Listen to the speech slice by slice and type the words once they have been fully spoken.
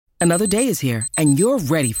Another day is here, and you're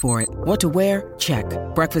ready for it. What to wear? Check.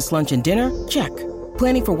 Breakfast, lunch, and dinner? Check.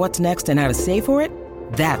 Planning for what's next and how to save for it?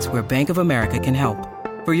 That's where Bank of America can help.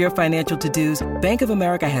 For your financial to-dos, Bank of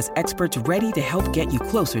America has experts ready to help get you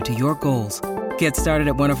closer to your goals. Get started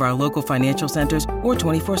at one of our local financial centers or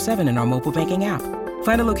 24/7 in our mobile banking app.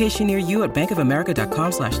 Find a location near you at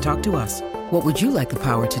bankofamerica.com/talktous. What would you like the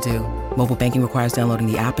power to do? Mobile banking requires downloading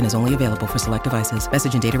the app and is only available for select devices.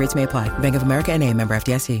 Message and data rates may apply. Bank of America N.A., member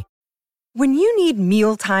FDIC. When you need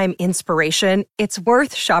mealtime inspiration, it's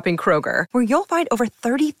worth shopping Kroger, where you'll find over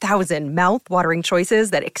 30,000 mouth-watering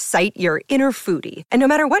choices that excite your inner foodie. And no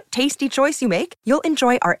matter what tasty choice you make, you'll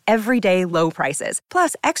enjoy our everyday low prices,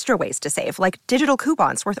 plus extra ways to save, like digital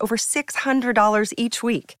coupons worth over $600 each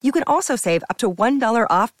week. You can also save up to $1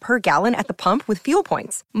 off per gallon at the pump with fuel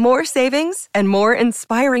points. More savings and more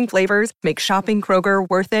inspiring flavors make shopping Kroger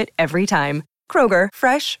worth it every time. Kroger,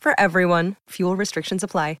 fresh for everyone. Fuel restrictions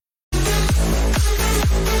apply.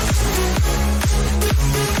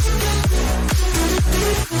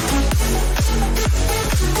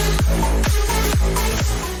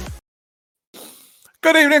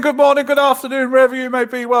 Good evening, good morning, good afternoon, wherever you may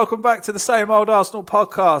be. Welcome back to the Same Old Arsenal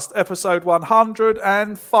podcast, episode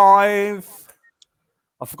 105.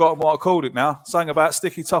 I've forgotten what I called it now. Something about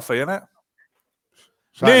sticky toffee, innit?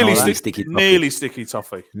 Nearly sticky toffee. Nearly sticky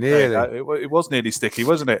toffee. Nearly. It was nearly sticky,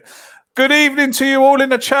 wasn't it? Good evening to you all in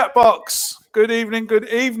the chat box. Good evening, good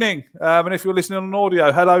evening. And if you're listening on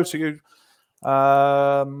audio, hello to you.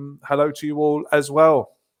 Hello to you all as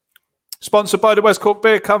well. Sponsored by the West Cork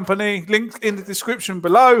Beer Company. Link in the description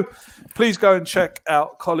below. Please go and check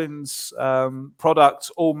out Colin's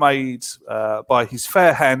products, all made by his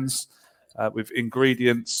fair hands with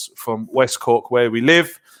ingredients from West Cork, where we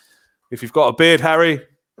live. If you've got a beard, Harry,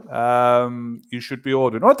 you should be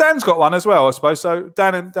ordering. Oh, Dan's got one as well, I suppose. So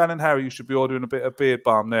Dan and Harry, you should be ordering a bit of beard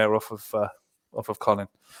balm there off of Colin.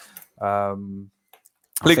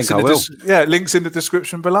 Links in the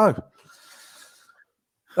description below.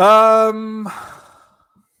 I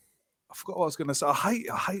forgot what I was going to say. I hate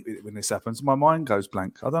it when this happens. My mind goes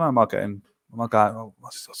blank. I don't know. Am I going? Oh,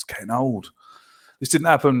 it's getting old. This didn't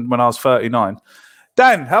happen when I was 39.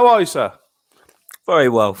 Dan, how are you, sir? Very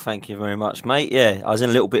well, thank you very much, mate. Yeah, I was in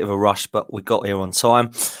a little bit of a rush, but we got here on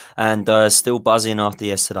time, and still buzzing after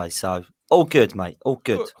yesterday. So all good, mate. All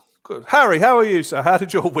good. Good. Harry, how are you, sir? How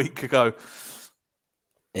did your week go?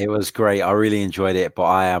 It was great. I really enjoyed it, but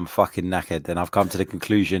I am fucking knackered, and I've come to the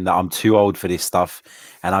conclusion that I'm too old for this stuff,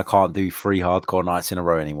 and I can't do 3 hardcore nights in a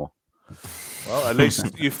row anymore. Well, at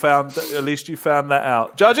least you found that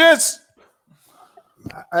out. Judges,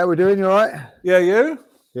 how we doing? You all right? Yeah, you?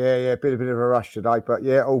 Yeah. Bit of a rush today, but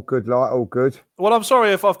yeah, all good. All good. Well, I'm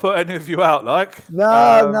sorry if I've put any of you out. No,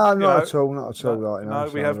 not at all. No,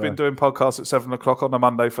 we have been doing podcasts at 7:00 on a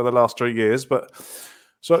Monday for the last 3 years, but.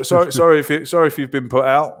 Sorry if you've been put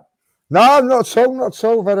out. No, not at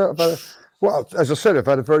all. Well, as I said, I've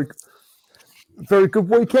had a very, very good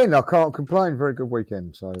weekend. I can't complain. Very good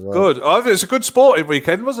weekend. So good. It's a good sporting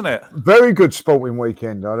weekend, wasn't it? Very good sporting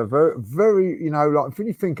weekend. I had a very, like if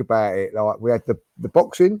you think about it, like we had the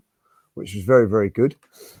boxing, which was very, very good.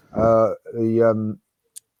 Rugby,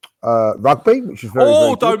 which is very, very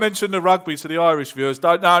good. Don't mention the rugby to the Irish viewers.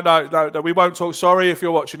 No. We won't talk. Sorry if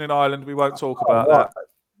you're watching in Ireland. We won't talk about that.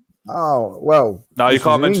 Oh, well. No, you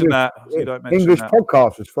can't mention that. You don't mention English that.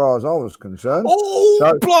 podcast, as far as I was concerned.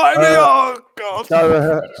 Blimey! Oh, God.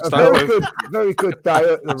 So, a very good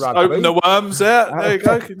day at the rugby. Open the worms there. There you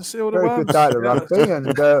go. Can you see all the very worms? Good day at the rugby.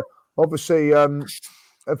 And obviously, a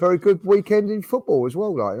very good weekend in football as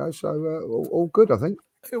well. So all good, I think.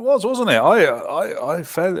 It was, wasn't it? I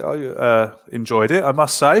fairly enjoyed it, I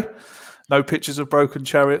must say. No pictures of broken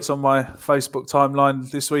chariots on my Facebook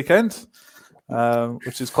timeline this weekend,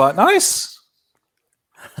 which is quite nice.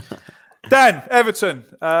 Dan, Everton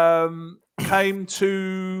came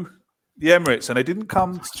to the Emirates, and they didn't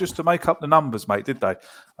come just to make up the numbers, mate, did they?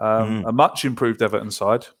 A much improved Everton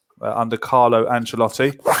side under Carlo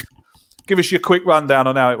Ancelotti. Give us your quick rundown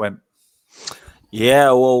on how it went.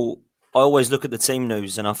 Yeah, well, I always look at the team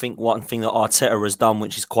news, and I think one thing that Arteta has done,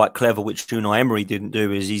 which is quite clever, which Unai Emery didn't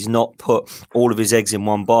do, is he's not put all of his eggs in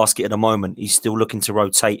one basket at the moment. He's still looking to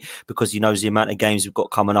rotate because he knows the amount of games we've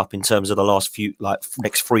got coming up in terms of the last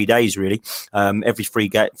next 3 days, really. Every 3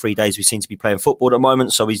 days we seem to be playing football at the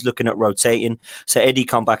moment, so he's looking at rotating. So Eddie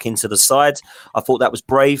come back into the side. I thought that was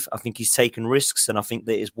brave. I think he's taken risks, and I think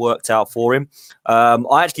that it's worked out for him.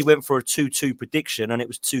 I actually went for a 2-2 prediction, and it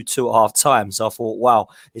was 2-2 at half time. So I thought, wow,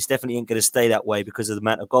 it's definitely going to stay that way because of the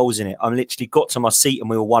amount of goals in it. I literally got to my seat and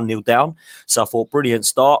we were 1-0 down. So I thought, brilliant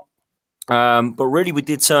start. But really, we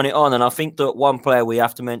did turn it on. And I think that one player we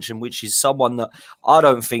have to mention, which is someone that I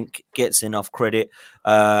don't think gets enough credit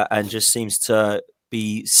and just seems to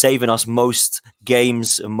be saving us most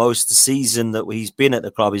games and most season that he's been at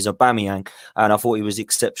the club, is Aubameyang. And I thought he was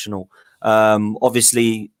exceptional.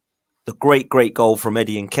 Obviously, the great goal from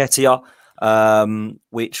Eddie Nketiah,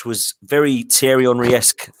 which was very Thierry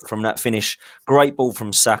Henry-esque from that finish. Great ball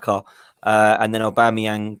from Saka. And then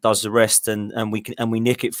Aubameyang does the rest, and we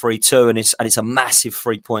nick it 3-2, and it's a massive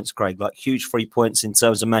 3 points, Craig, like huge 3 points in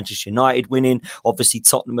terms of Manchester United winning. Obviously,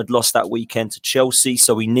 Tottenham had lost that weekend to Chelsea,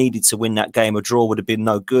 so we needed to win that game. A draw would have been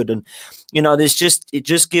no good, and it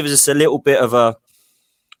just gives us a little bit of a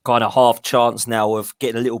kind of half chance now of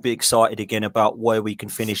getting a little bit excited again about where we can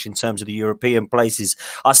finish in terms of the European places.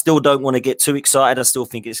 I still don't want to get too excited. I still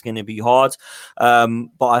think it's going to be hard.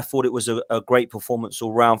 But I thought it was a great performance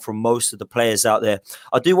all round from most of the players out there.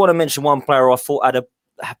 I do want to mention one player I thought had a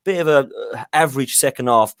bit of a average second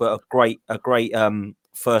half, but a great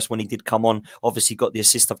first when he did come on. Obviously got the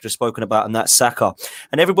assist I've just spoken about, and that's Saka.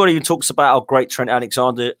 And everybody who talks about how great Trent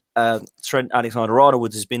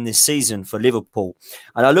Alexander-Arnold has been this season for Liverpool,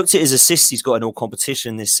 and I looked at his assists he's got in all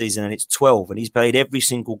competition this season, and it's 12, and he's played every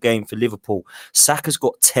single game for Liverpool. Saka's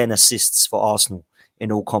got 10 assists for Arsenal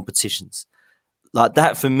in all competitions. Like,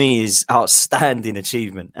 that for me is outstanding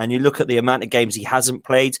achievement. And you look at the amount of games he hasn't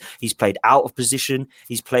played. He's played out of position.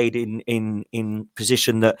 He's played in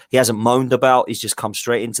position that he hasn't moaned about. He's just come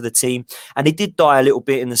straight into the team. And he did die a little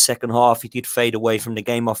bit in the second half. He did fade away from the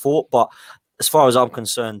game, I thought. But as far as I'm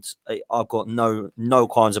concerned, I've got no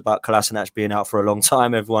qualms about Kolasinac being out for a long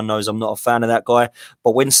time. Everyone knows I'm not a fan of that guy.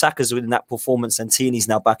 But when Saka's in that performance and Tierney's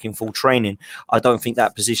now back in full training, I don't think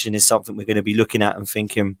that position is something we're going to be looking at and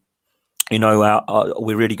thinking,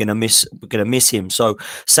 we're really going to miss him. So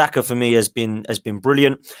Saka for me has been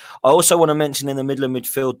brilliant. I also want to mention in the middle of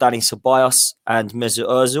midfield, Dani Ceballos and Mesut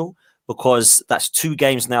Ozil, because that's 2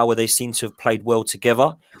 games now where they seem to have played well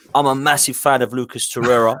together. I'm a massive fan of Lucas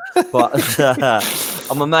Torreira,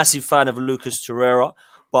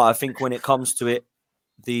 but I think when it comes to it,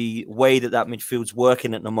 the way that midfield's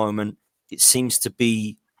working at the moment, it seems to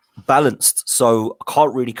be balanced, so I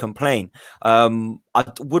can't really complain. I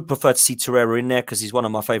would prefer to see Torreira in there because he's one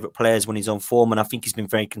of my favourite players when he's on form, and I think he's been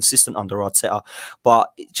very consistent under Arteta.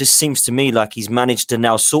 But it just seems to me like he's managed to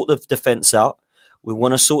now sort the defence out. We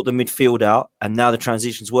want to sort the midfield out, and now the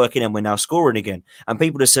transition's working, and we're now scoring again. And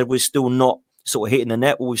people have said we're still not sort of hitting the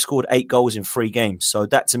net. Well, we've scored 8 goals in 3 games. So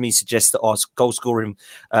that to me suggests that our goal scoring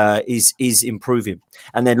is improving.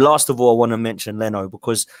 And then last of all, I want to mention Leno,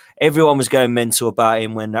 because everyone was going mental about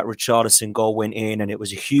him when that Richarlison goal went in, and it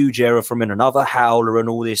was a huge error from him, another howler and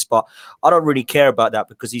all this. But I don't really care about that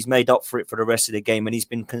because he's made up for it for the rest of the game, and he's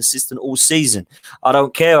been consistent all season. I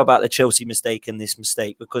don't care about the Chelsea mistake and this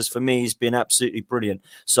mistake, because for me, he's been absolutely brilliant.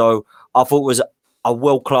 So I thought it was a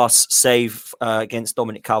world-class save against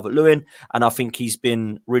Dominic Calvert-Lewin, and I think he's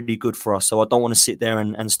been really good for us. So I don't want to sit there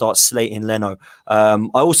and start slating Leno. I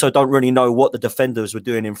also don't really know what the defenders were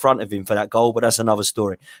doing in front of him for that goal, but that's another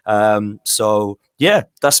story. So yeah,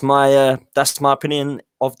 that's my opinion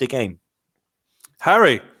of the game.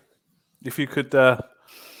 Harry, if you could tell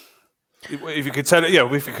it, if you could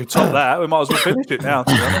top that, we might as well finish it now.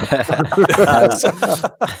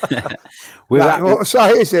 What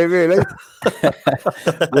say is it really?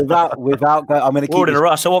 without I'm going to keep. We're in a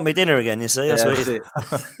rush. I want my dinner again. You see, that's what it is.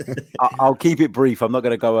 I'll keep it brief. I'm not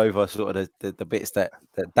going to go over sort of the bits that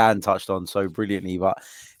Dan touched on so brilliantly, but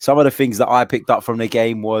some of the things that I picked up from the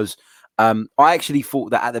game was I actually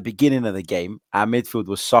thought that at the beginning of the game, our midfield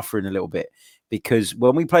was suffering a little bit, because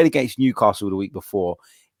when we played against Newcastle the week before,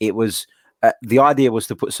 it was the idea was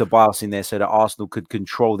to put Ceballos in there so that Arsenal could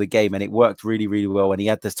control the game, and it worked really, really well. And he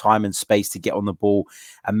had the time and space to get on the ball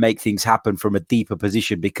and make things happen from a deeper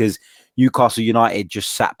position, because Newcastle United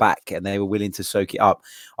just sat back and they were willing to soak it up.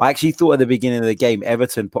 I actually thought at the beginning of the game,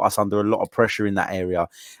 Everton put us under a lot of pressure in that area,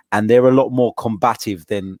 and they're a lot more combative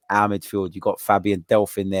than our midfield. You've got Fabian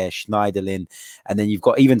Delph in there, Schneiderlin, and then you've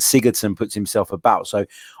got even Sigurdsson puts himself about. So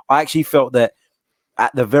I actually felt that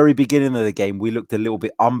at the very beginning of the game, we looked a little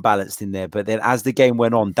bit unbalanced in there. But then as the game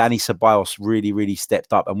went on, Dani Ceballos really, really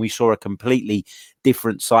stepped up, and we saw a completely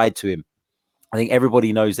different side to him. I think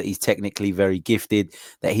everybody knows that he's technically very gifted,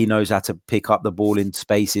 that he knows how to pick up the ball in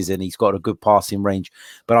spaces, and he's got a good passing range.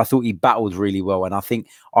 But I thought he battled really well. And I think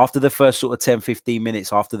after the first sort of 10, 15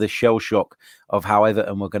 minutes, after the shell shock of how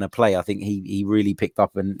Everton were going to play, I think he really picked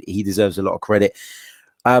up, and he deserves a lot of credit.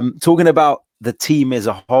 Talking about the team as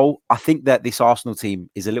a whole, I think that this Arsenal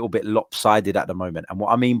team is a little bit lopsided at the moment. And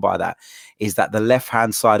what I mean by that is that the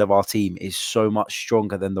left-hand side of our team is so much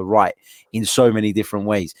stronger than the right in so many different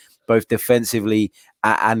ways. both defensively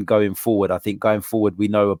and going forward. I think going forward, we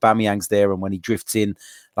know Aubameyang's there, and when he drifts in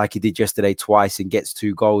like he did yesterday twice and gets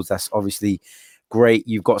 2 goals, that's obviously great.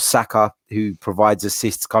 You've got Saka, who provides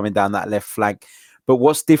assists coming down that left flank. But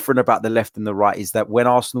what's different about the left and the right is that when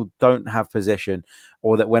Arsenal don't have possession,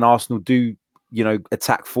 or that when Arsenal do,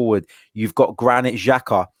 attack forward, you've got Granit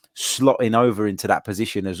Xhaka slotting over into that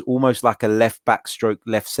position as almost like a left back stroke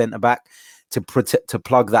left centre back to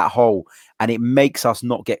plug that hole, and it makes us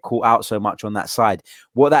not get caught out so much on that side.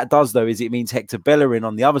 What that does, though, is it means Hector Bellerin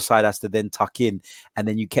on the other side has to then tuck in, and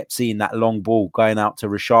then you kept seeing that long ball going out to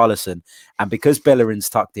Richarlison, and because Bellerin's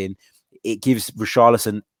tucked in, it gives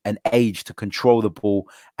Richarlison an age to control the ball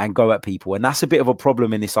and go at people, and that's a bit of a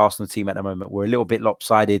problem in this Arsenal team at the moment. We're a little bit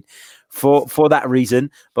lopsided for that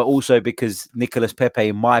reason, but also because Nicolas Pepe,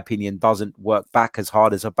 in my opinion, doesn't work back as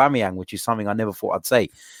hard as Aubameyang, which is something I never thought I'd say.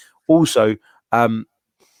 Also,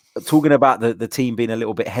 talking about the team being a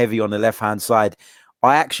little bit heavy on the left-hand side,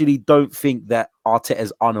 I actually don't think that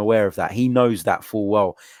Arteta's unaware of that. He knows that full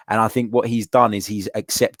well. And I think what he's done is he's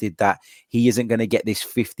accepted that he isn't going to get this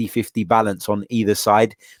 50-50 balance on either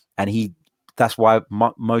side. And that's why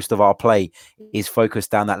most of our play is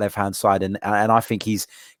focused down that left-hand side. And I think he's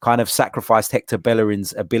kind of sacrificed Hector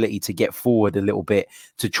Bellerin's ability to get forward a little bit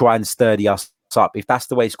to try and sturdy us up. If that's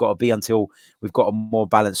the way it's got to be until we've got a more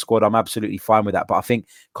balanced squad, I'm absolutely fine with that. But I think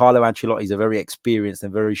Carlo Ancelotti is a very experienced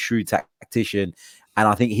and very shrewd tactician, and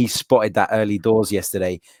I think he spotted that early doors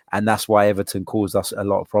yesterday, and that's why Everton caused us a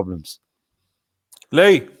lot of problems.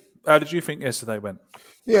 Lee, how did you think yesterday went?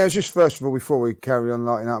 Yeah, just first of all, before we carry on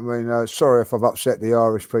lighting up, I mean, sorry if I've upset the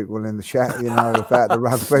Irish people in the chat, about the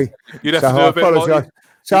rugby. You'd have to do a bit more.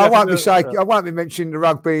 So I won't be mentioning the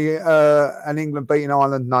rugby and England beating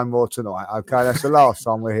Ireland no more tonight. Okay, that's the last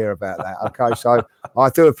time we hear about that. Okay, so I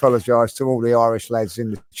do apologise to all the Irish lads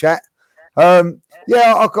in the chat.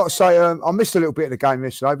 Yeah, I've got to say I missed a little bit of the game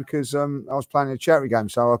yesterday because I was playing a charity game,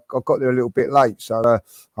 so I got there a little bit late. So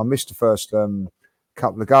I missed the first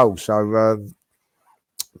couple of goals. So,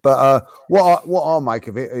 but what I'll make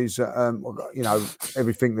of it is,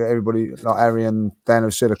 everything that everybody like Harry and Dan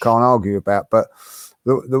have said, I can't argue about, but.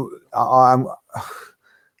 I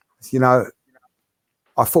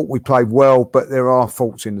thought we played well, but there are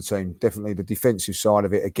faults in the team. Definitely the defensive side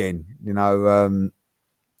of it again.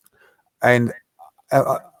 And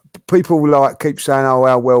people keep saying, "Oh,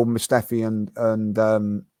 how well Mustafi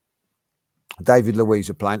and David Luiz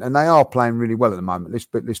are playing," and they are playing really well at the moment.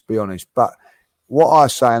 Let's be honest. But what I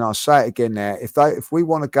say, and I say it again now, if we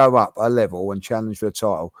want to go up a level and challenge for the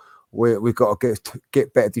title, we've got to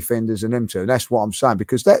get better defenders than them two. And that's what I'm saying,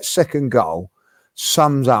 because that second goal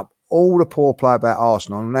sums up all the poor play about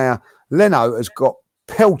Arsenal. Now, Leno has got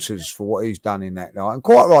pelters for what he's done in that night. And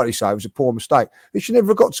quite rightly so, it was a poor mistake. It should never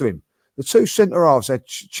have got to him. The two centre-halves had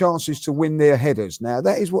chances to win their headers. Now,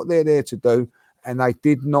 that is what they're there to do, and they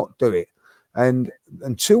did not do it. And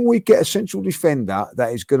until we get a central defender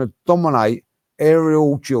that is going to dominate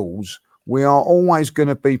aerial duels, we are always going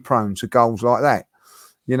to be prone to goals like that.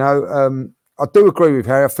 I do agree with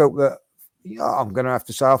Harry. I felt that, I'm going to have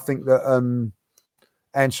to say, I think that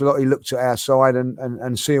Ancelotti looked at our side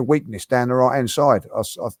and see a weakness down the right-hand side.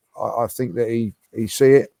 I think that he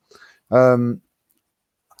see it.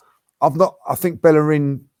 I think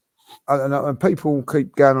Bellerin, and people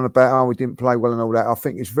keep going on about, we didn't play well and all that. I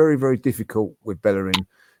think it's very, very difficult with Bellerin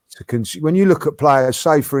when you look at players,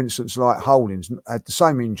 say, for instance, like Holdings, had the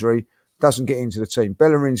same injury, doesn't get into the team.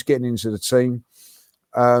 Bellerin's getting into the team.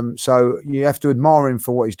 So you have to admire him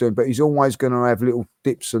for what he's doing, but he's always going to have little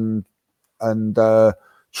dips and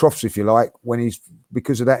troughs, if you like, when he's,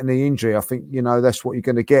 because of that knee injury. I think, that's what you're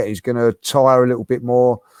going to get. He's going to tire a little bit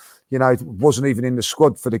more. Wasn't even in the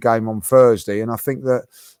squad for the game on Thursday. And I think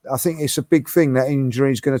it's a big thing. That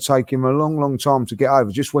injury is going to take him a long, long time to get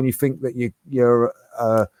over. Just when you think that you're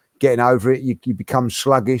getting over it, you become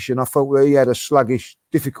sluggish. And I thought that he had a sluggish,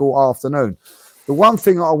 difficult afternoon. The one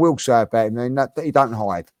thing I will say about him, that he don't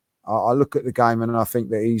hide. I look at the game and I think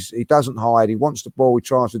that he doesn't hide. He wants the ball. He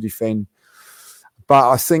tries to defend. But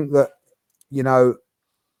I think that,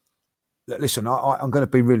 listen, I'm going to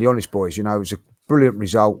be really honest, boys. It was a brilliant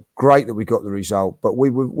result. Great that we got the result. But we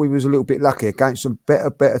was a little bit lucky against some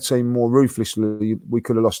better team, more ruthlessly. We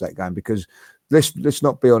could have lost that game because let's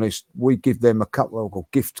not be honest. We give them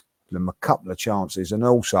gift them a couple of chances, and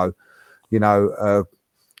also,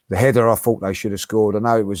 the header, I thought they should have scored. I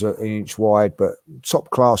know it was an inch wide, but top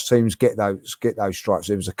class teams get those strikes.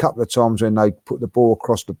 There was a couple of times when they put the ball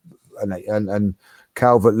across and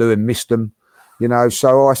Calvert-Lewin missed them.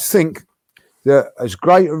 So I think that as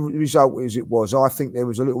great a result as it was, I think there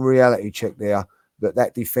was a little reality check there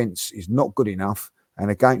that defence is not good enough, and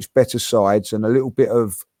against better sides and a little bit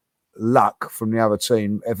of luck from the other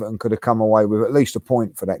team, Everton could have come away with at least a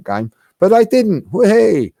point for that game, but they didn't.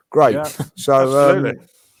 Hey, great. Yeah, so,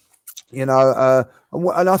 you know,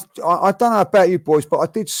 and I don't know about you boys, but I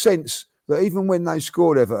did sense that even when they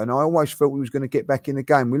scored Everton, I always felt we was going to get back in the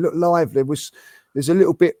game. We looked lively. There's a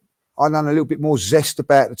little bit, I don't know, a little bit more zest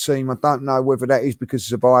about the team. I don't know whether that is because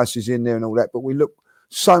Tobias is in there and all that, but we look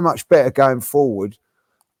so much better going forward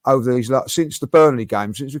over these, since the Burnley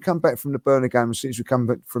game, since we come back from the Burnley game and since we come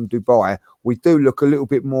back from Dubai, we do look a little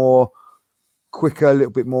bit more quicker, a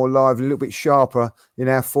little bit more lively, a little bit sharper in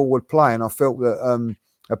our forward play. And I felt that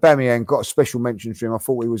Aubameyang got a special mention for him. I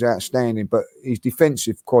thought he was outstanding, but his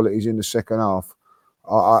defensive qualities in the second half,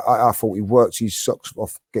 I thought he worked his socks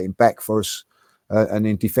off getting back for us and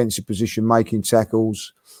in defensive position, making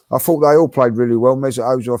tackles. I thought they all played really well. Mesut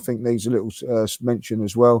Ozil, I think, needs a little mention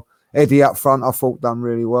as well. Eddie up front, I thought, done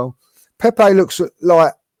really well. Pepe looks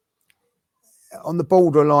like on the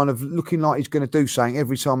borderline of looking like he's going to do something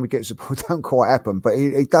every time he gets the ball. Don't quite happen, but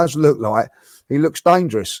he does look like he looks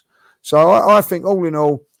dangerous. So I think all in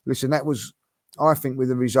all, listen, I think with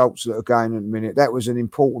the results that are going at the minute, that was an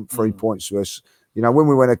important 3 points to us. You know, when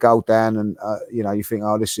we went a goal down and, you know, you think,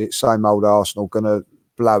 oh, this is it, same old Arsenal, going to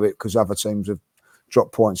blow it because other teams have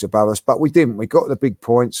dropped points above us. But we didn't. We got the big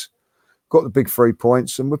points, got the big 3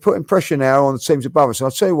 points, and we're putting pressure now on the teams above us. And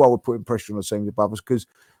I'll tell you why we're putting pressure on the teams above us, because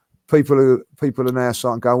people are now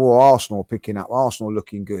starting to go, well, Arsenal are picking up, Arsenal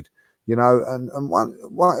looking good. You know, and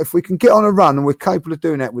if we can get on a run, and we're capable of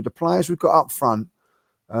doing that with the players we've got up front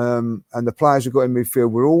and the players we've got in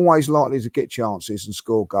midfield, we're always likely to get chances and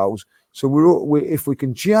score goals. So if we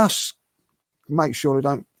can just make sure we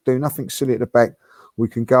don't do nothing silly at the back, we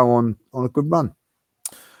can go on a good run.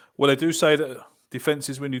 Well, they do say that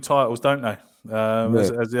defences win you titles, don't they?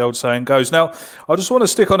 As the old saying goes. Now, I just want to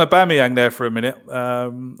stick on Aubameyang there for a minute. I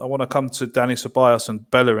want to come to Dani Ceballos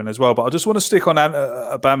and Bellerin as well, but I just want to stick on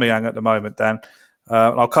Aubameyang at the moment, Dan.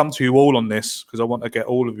 I'll come to you all on this because I want to get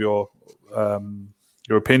all of your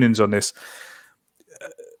opinions on this.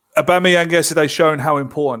 Aubameyang yesterday showing how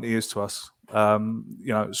important he is to us. You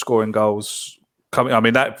know, scoring goals.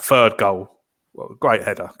 That third goal, great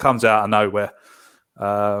header, comes out of nowhere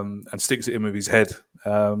and sticks it in with his head.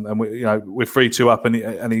 And we're 3-2 up,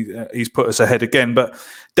 and he's put us ahead again. But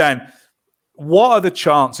Dan, what are the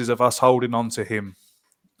chances of us holding on to him?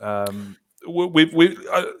 For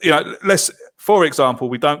example,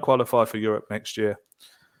 we don't qualify for Europe next year.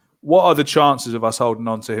 What are the chances of us holding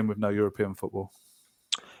on to him with no European football?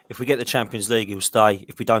 If we get the Champions League, he'll stay.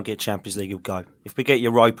 If we don't get Champions League, he'll go. If we get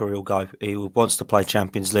Europa, he'll go. He wants to play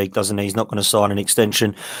Champions League, doesn't he? He's not going to sign an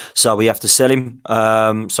extension, so we have to sell him.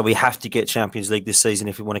 So we have to get Champions League this season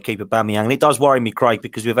if we want to keep Aubameyang. And it does worry me, Craig,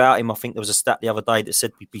 because without him, I think there was a stat the other day that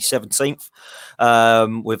said we'd be 17th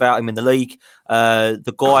without him in the league.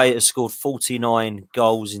 The guy has scored 49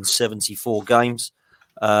 goals in 74 games.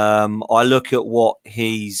 I look at what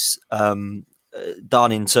he's done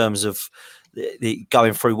in terms of the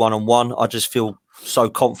going through one-on-one. I just feel so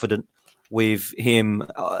confident with him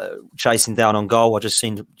chasing down on goal.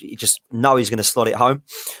 You just know he's going to slot it home.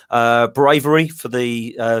 Bravery for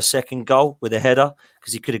the second goal with a header,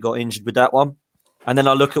 because he could have got injured with that one. And then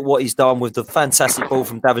I look at what he's done with the fantastic ball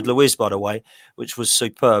from David Luiz, by the way, which was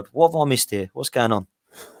superb. What have I missed here? What's going on?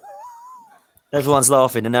 Everyone's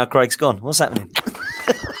laughing and now Craig's gone. What's happening?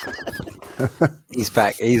 He's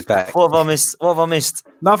back. What have I missed?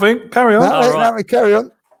 Nothing. Carry on. Right. Carry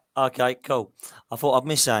on. Okay, cool. I thought I'd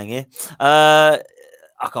missed saying here. I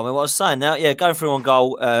can't remember what I was saying now. Yeah, going through on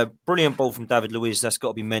goal. Brilliant ball from David Luiz. That's got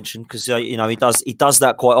to be mentioned because he does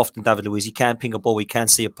that quite often. David Luiz. He can ping a ball. He can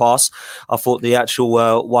see a pass. I thought the actual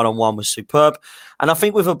one-on-one was superb. And I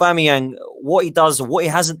think with Aubameyang, what he does, what he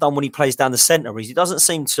hasn't done when he plays down the centre is he doesn't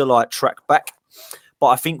seem to track back. But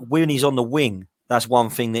I think when he's on the wing, that's one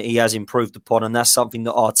thing that he has improved upon, and that's something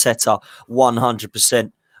that Arteta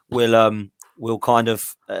 100% will kind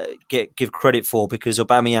of give credit for, because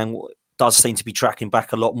Aubameyang does seem to be tracking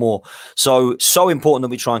back a lot more. So important that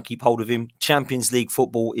we try and keep hold of him. Champions League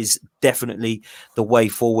football is definitely the way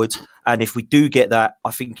forward, and if we do get that,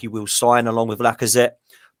 I think he will sign along with Lacazette.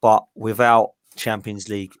 But without Champions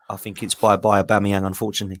League, I think it's bye-bye Aubameyang,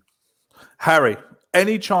 unfortunately. Harry,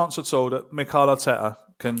 any chance at all that Mikel Arteta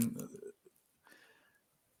can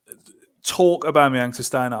talk Aubameyang to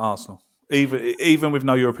staying at Arsenal, even with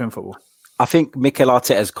no European football? I think Mikel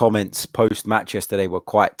Arteta's comments post-match yesterday were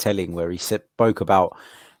quite telling, where he spoke about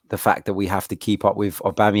the fact that we have to keep up with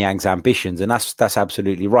Aubameyang's ambitions, and that's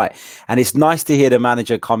absolutely right. And it's nice to hear the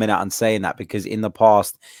manager coming out and saying that, because in the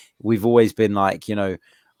past we've always been like,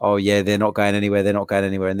 oh yeah, they're not going anywhere,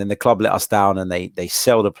 and then the club let us down, and they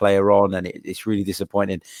sell the player on, and it's really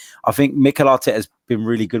disappointing. I think Mikel Arteta has been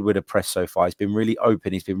really good with the press so far. He's been really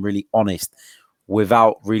open, he's been really honest,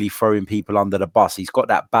 without really throwing people under the bus. He's got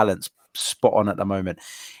that balance spot on at the moment.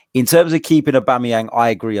 In terms of keeping Aubameyang, I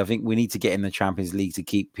agree. I think we need to get in the Champions League to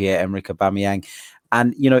keep Pierre-Emerick Aubameyang.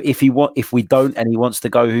 And if we don't, and he wants to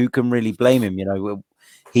go, who can really blame him?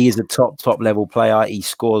 He is a top level player. He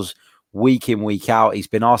scores week in, week out. He's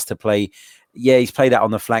been asked to play. Yeah, he's played out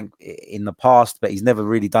on the flank in the past, but he's never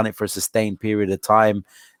really done it for a sustained period of time.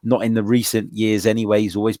 Not in the recent years anyway.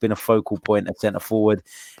 He's always been a focal point at centre forward.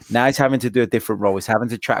 Now he's having to do a different role. He's having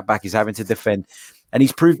to track back. He's having to defend. And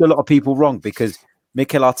he's proved a lot of people wrong, because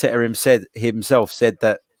Mikel Arteta himself said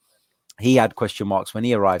that he had question marks when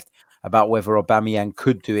he arrived about whether Aubameyang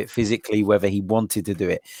could do it physically, whether he wanted to do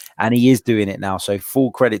it. And he is doing it now. So full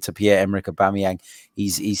credit to Pierre-Emerick Aubameyang.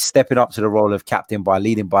 He's stepping up to the role of captain by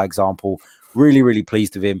leading by example. Really, really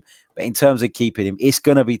pleased with him. But in terms of keeping him, it's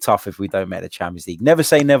going to be tough if we don't make the Champions League. Never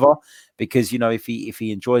say never, because, if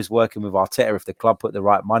he enjoys working with Arteta, if the club put the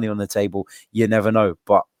right money on the table, you never know.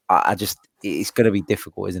 But it's going to be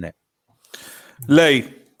difficult, isn't it?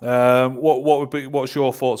 Lee, what's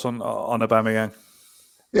your thoughts on Aubameyang?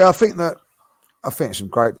 Yeah, I think some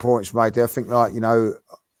great points made there. I think, I'd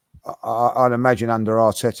imagine under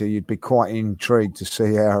Arteta, you'd be quite intrigued to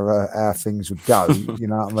see how things would go. You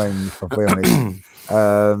know what I mean? If I'll be honest.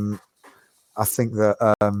 I think that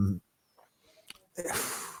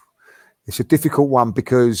it's a difficult one,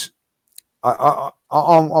 because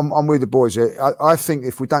I'm with the boys here. I think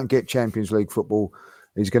if we don't get Champions League football,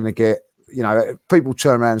 he's going to get. People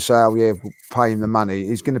turn around and say, "Oh yeah, we'll pay him the money."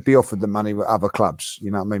 He's going to be offered the money with other clubs. You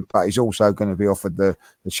know what I mean? But he's also going to be offered the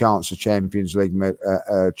chance of Champions League, and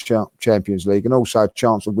also a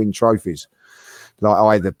chance to win trophies, like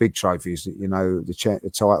either big trophies,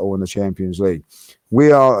 the title and the Champions League.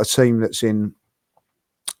 We are a team that's in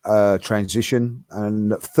transition,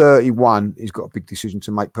 and at 31, he's got a big decision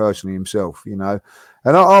to make personally himself. And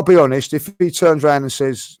I'll be honest, if he turns around and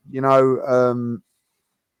says,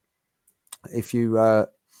 if you, I'll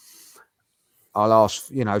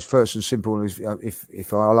ask, first and simple,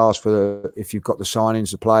 if I'll ask for if you've got the signings,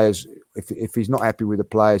 the players, if he's not happy with the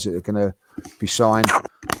players that are going to be signed,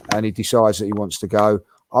 and he decides that he wants to go,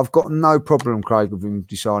 I've got no problem, Craig, with him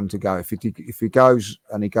deciding to go. If he goes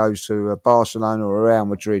and he goes to Barcelona or Real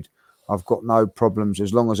Madrid, I've got no problems,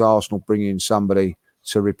 as long as Arsenal bring in somebody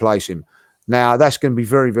to replace him. Now, that's going to be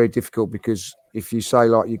very, very difficult, because if you say,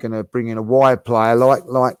 like, you're going to bring in a wide player,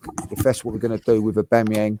 like if that's what we're going to do with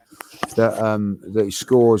Aubameyang, that he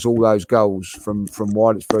scores all those goals from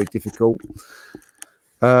wide, it's very difficult.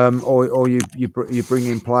 Or you bring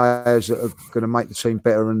in players that are going to make the team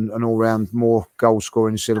better and all round more goal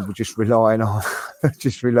scoring, instead of just relying on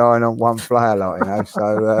one player,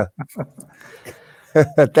 So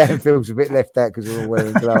Dan feels a bit left out because we're all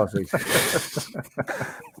wearing glasses.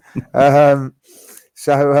 I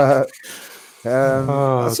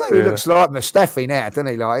say he looks like Mustafi now, doesn't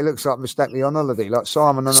he? Like, he looks like Mustafi on holiday, like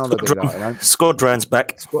Simon on holiday. Squadron's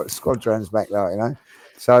back. Squadron's back,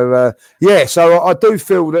 So so I do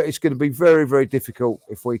feel that it's going to be very, very difficult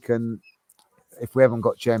if we haven't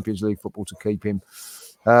got Champions League football to keep him.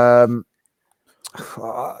 The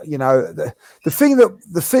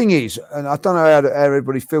thing is, and I don't know how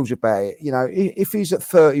everybody feels about it. If he's at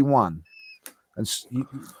 31, and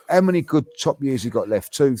how many good top years he got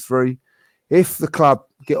left? 2, 3. If the club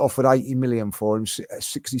get offered 80 million for him,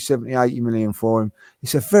 60, 70, 80 million for him,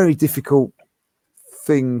 it's a very difficult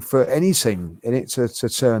thing for any team in it to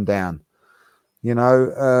turn down.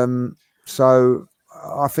 So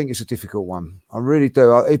I think it's a difficult one. I really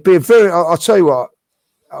do. I'll tell you what,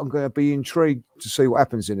 I'm going to be intrigued to see what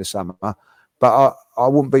happens in the summer, but I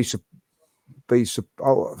wouldn't be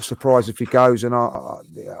surprised if he goes, and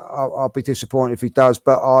I'll be disappointed if he does,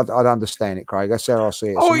 but I'd understand it, Craig. That's how I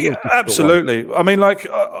see it. Oh yeah, absolutely. One. I mean, like,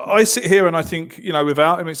 I sit here and I think,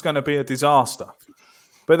 without him, it's going to be a disaster.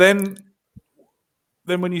 But then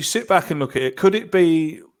when you sit back and look at it, could it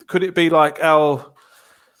be like our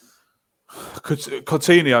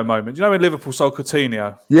Coutinho moment? When Liverpool sold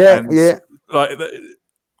Coutinho? Yeah. Like,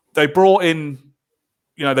 they brought in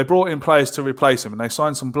players to replace him, and they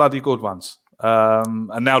signed some bloody good ones.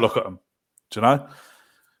 And now look at them. Do you know?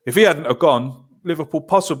 If he hadn't have gone, Liverpool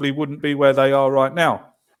possibly wouldn't be where they are right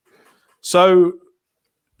now. So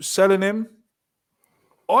selling him,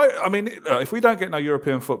 I mean, if we don't get no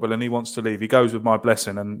European football and he wants to leave, he goes with my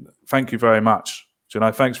blessing, and thank you very much. Do you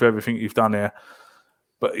know? Thanks for everything you've done here.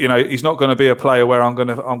 But he's not going to be a player where I'm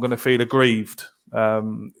going to feel aggrieved.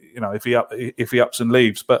 If he ups and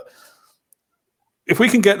leaves, but if we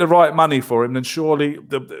can get the right money for him, then surely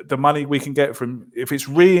the money we can get from him, if it's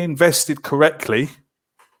reinvested correctly,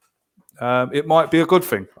 it might be a good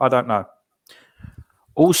thing. I don't know.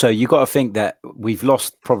 Also, you got to think that we've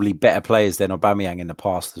lost probably better players than Aubameyang in the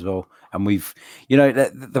past as well, and we've,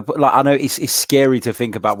 like I know it's scary to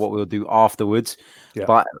think about what we'll do afterwards,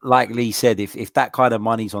 but like Lee said, if that kind of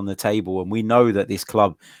money's on the table, and we know that this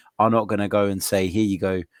club are not going to go and say, here you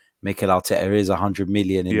go, Mikel Arteta, here's 100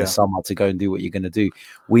 million in the summer to go and do what you're going to do.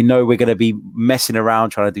 We know we're going to be messing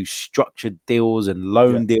around trying to do structured deals and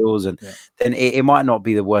loan deals, and then it might not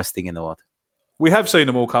be the worst thing in the world. We have seen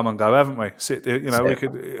them all come and go, haven't we?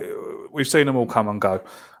 We've seen them all come and go.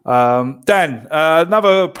 Dan,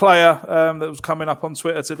 another player that was coming up on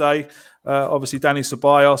Twitter today, obviously Dani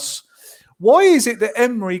Ceballos. Why is it that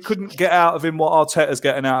Emery couldn't get out of him what Arteta's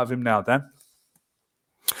getting out of him now, Dan?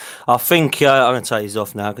 I think I'm going to take his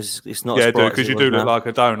off now because it's not. Yeah, because you do look like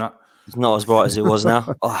a donut. It's not as bright as it was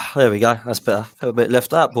now. Oh, there we go. That's better. A little bit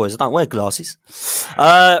left out, boys. I don't wear glasses.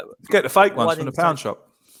 Get the fake ones from the pound shop.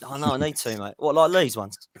 Oh, no, I need to, mate. What, like Lee's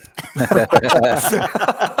ones? Have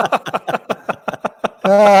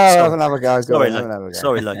another go. Sorry,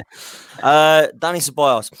 Lee. Dani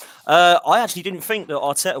Ceballos. I actually didn't think that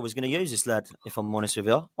Arteta was going to use this lad, if I'm honest with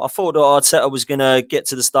you. I thought that Arteta was going to get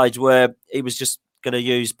to the stage where he was just going to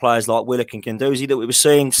use players like Willock and Guendouzi that we were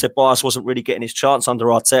seeing. Ceballos wasn't really getting his chance under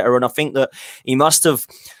Arteta, and I think that he must have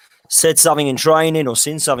said something in training or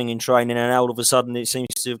seen something in training, and all of a sudden it seems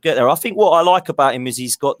to get there. I think what I like about him is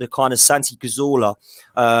he's got the kind of Santi Cazorla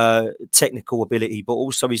technical ability, but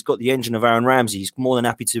also he's got the engine of Aaron Ramsey. He's more than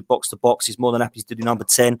happy to box. He's more than happy to do number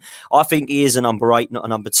 10. I think he is a number 8, not a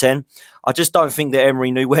number 10. I just don't think that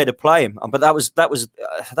Emery knew where to play him. But that was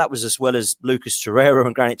as well as Lucas Torreira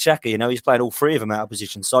and Granit Xhaka. He's playing all three of them out of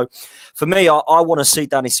position. So for me, I want to see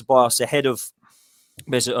Dani Ceballos ahead of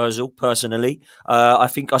Mesut Ozil, personally. I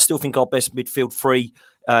still think our best midfield three,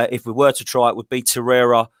 if we were to try it, would be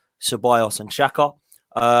Torreira, Ceballos and Xhaka.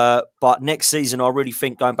 But next season, I really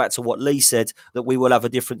think, going back to what Lee said, that we will have a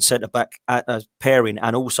different centre-back pairing,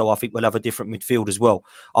 and also I think we'll have a different midfield as well.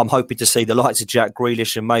 I'm hoping to see the likes of Jack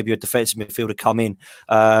Grealish and maybe a defensive midfielder come in,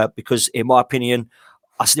 because in my opinion,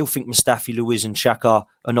 I still think Mustafi, Luiz and Xhaka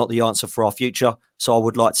are not the answer for our future. So I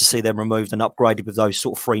would like to see them removed and upgraded with those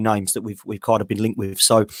sort of three names that we've kind of been linked with.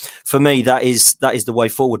 So for me, that is the way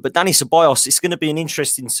forward. But Dani Ceballos, it's going to be an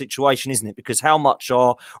interesting situation, isn't it? Because how much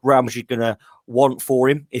are Real Madrid going to want for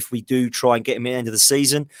him if we do try and get him at the end of the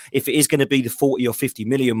season? If it is going to be the 40 or 50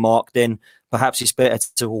 million mark, then perhaps it's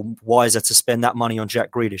wiser to spend that money on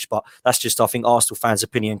Jack Grealish. But that's just, I think, Arsenal fans'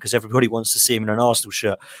 opinion, because everybody wants to see him in an Arsenal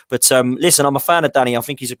shirt. But listen, I'm a fan of Danny. I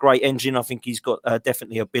think he's a great engine. I think he's got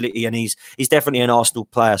definitely ability, and he's definitely an Arsenal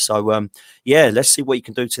player. So, let's see what he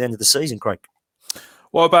can do to the end of the season, Craig.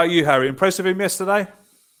 What about you, Harry? Impressed with him yesterday?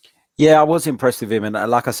 Yeah, I was impressed with him. And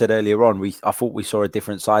like I said earlier on, I thought we saw a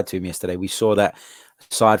different side to him yesterday. We saw that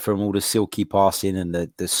aside from all the silky passing and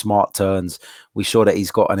the smart turns, we saw that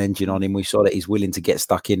he's got an engine on him. We saw that he's willing to get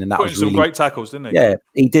stuck in, and that was really, some great tackles, didn't he? Yeah,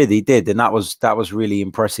 he did, and that was really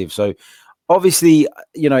impressive. So obviously,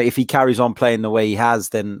 if he carries on playing the way he has,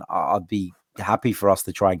 then I'd be happy for us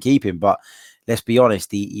to try and keep him. But let's be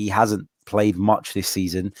honest, he hasn't played much this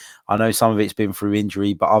season. I know some of it's been through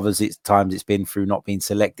injury, but others times it's been through not being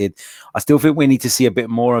selected. I still think we need to see a bit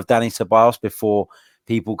more of Dani Ceballos before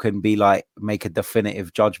people can make a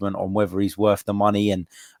definitive judgment on whether he's worth the money. And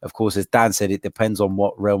of course, as Dan said, it depends on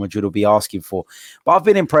what Real Madrid will be asking for. But I've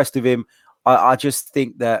been impressed with him. I just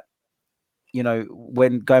think that,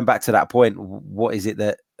 when going back to that point, what is it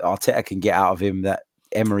that Arteta can get out of him that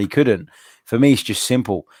Emery couldn't? For me, it's just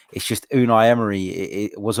simple. It's just Unai Emery.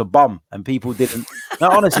 It was a bum, and people didn't. No,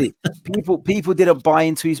 honestly, people didn't buy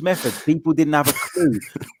into his methods. People didn't have a clue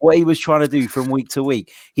what he was trying to do from week to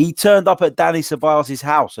week. He turned up at Dani Ceballos'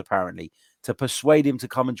 house apparently to persuade him to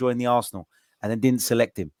come and join the Arsenal, and then didn't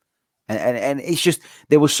select him. And it's just,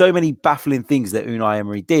 there were so many baffling things that Unai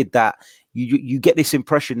Emery did that you get this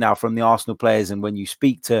impression now from the Arsenal players, and when you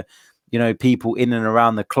speak to people in and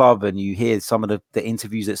around the club, and you hear some of the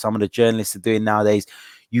interviews that some of the journalists are doing nowadays,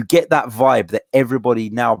 you get that vibe that everybody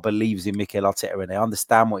now believes in Mikel Arteta, and they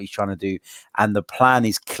understand what he's trying to do, and the plan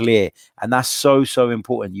is clear. And that's so, so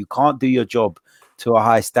important. You can't do your job to a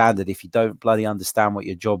high standard if you don't bloody understand what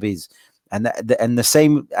your job is. And the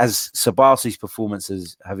same as Ceballos'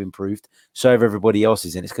 performances have improved, so have everybody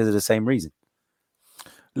else's, and it's because of the same reason.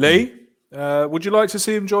 Lee? Would you like to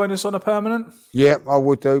see him join us on a permanent? Yeah, I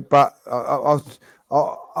would do. But on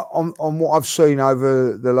what I've seen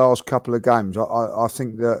over the last couple of games, I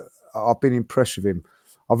think that I've been impressed with him.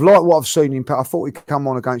 I've liked what I've seen him. I thought he could come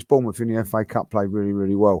on against Bournemouth in the FA Cup, played really,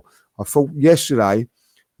 really well. I thought yesterday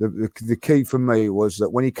the key for me was that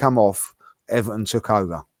when he come off, Everton took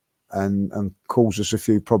over and caused us a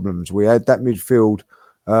few problems. We had that midfield.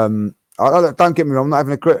 Don't get me wrong, I'm not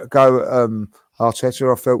having a go at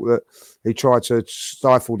Arteta. I felt that he tried to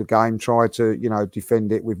stifle the game, tried to,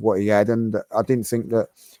 defend it with what he had. And I didn't think that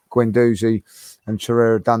Guendouzi and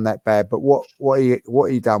Torreira done that bad. But what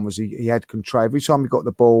he done was he had control. Every time he got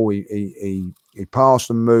the ball, he passed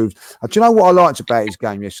and moved. Do you know what I liked about his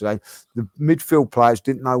game yesterday? The midfield players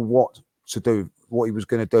didn't know what to do, what he was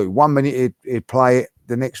going to do. 1 minute he'd play it,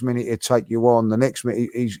 the next minute he'd take you on, the next minute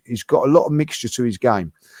he's got a lot of mixture to his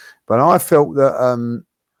game. But I felt that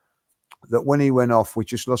that when he went off, we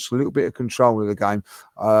just lost a little bit of control of the game,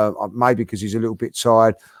 maybe because he's a little bit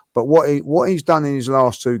tired. But what he's done in his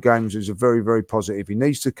last 2 games is a very, very positive. He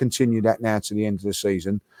needs to continue that now to the end of the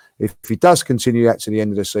season. If he does continue that to the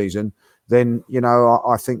end of the season, then,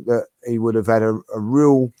 I think that he would have had a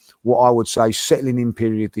real, what I would say, settling in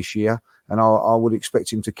period this year. And I would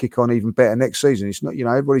expect him to kick on even better next season. It's not,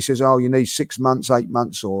 everybody says, oh, you need 6 months, 8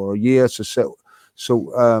 months or a year to settle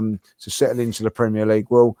into the Premier League.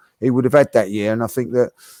 Well, he would have had that year. And I think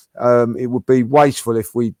that it would be wasteful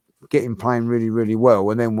if we get him playing really, really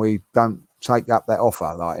well and then we don't take up that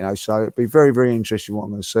offer. So it'd be very, very interesting what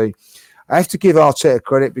I'm going to see. I have to give Arteta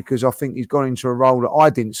credit because I think he's gone into a role that I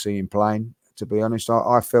didn't see him playing. To be honest,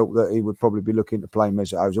 I felt that he would probably be looking to play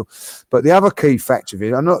Mesut Ozil. But the other key factor of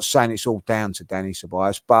it, I'm not saying it's all down to Dani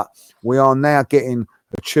Ceballos, but we are now getting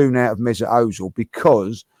a tune out of Mesut Ozil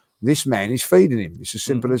because this man is feeding him. It's as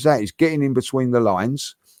simple as that. He's getting in between the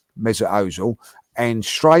lines, Mesut Ozil, and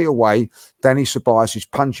straight away, Dani Ceballos is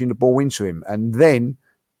punching the ball into him. And then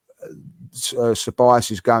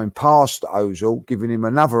Ceballos is going past Ozil, giving him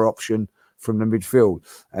another option from the midfield,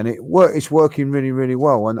 and it's working really, really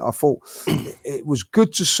well. And I thought it was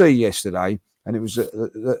good to see yesterday, and it was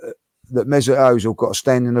that Mesut Ozil got a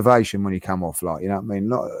standing ovation when he came off.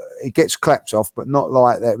 He gets clapped off, but not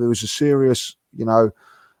like that. There was a serious,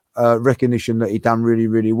 recognition that he done really,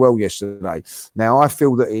 really well yesterday. Now I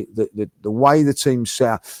feel that the way the team set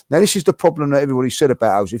up. Now this is the problem that everybody said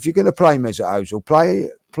about Ozil. If you're going to play Mesut Ozil,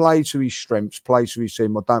 play to his strengths, play to his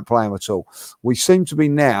team, or don't play him at all. We seem to be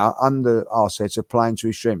now under Arteta playing to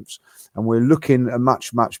his strengths, and we're looking a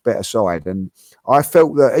much, much better side. And I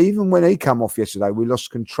felt that even when he came off yesterday, we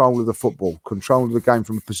lost control of the football, control of the game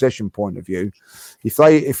from a possession point of view.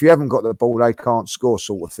 If you haven't got the ball, they can't score,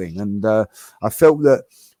 sort of thing. And I felt that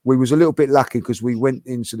we was a little bit lucky because we went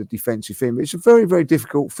into the defensive thing. But it's a very, very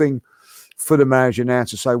difficult thing for the manager now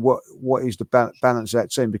to say what is the balance of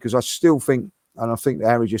that team, because I still think, and I think that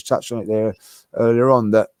Harry just touched on it there earlier on,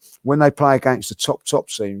 that when they play against the top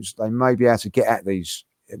teams, they may be able to get at these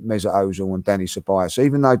Mesut Ozil and Dani Ceballos,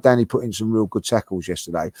 even though Danny put in some real good tackles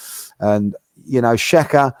yesterday. And,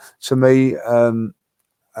 Xhaka, to me,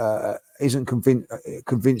 isn't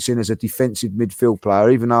convincing as a defensive midfield player,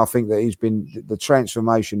 even though I think that the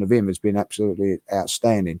transformation of him has been absolutely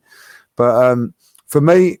outstanding. But for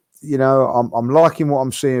me, I'm liking what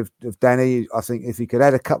I'm seeing of Danny. I think if he could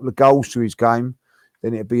add a couple of goals to his game,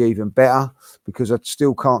 then it'd be even better, because I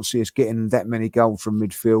still can't see us getting that many goals from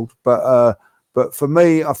midfield. But for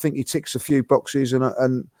me, I think he ticks a few boxes,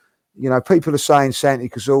 and people are saying Santi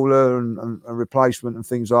Cazorla and replacement and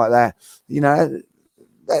things like that.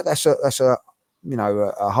 That's a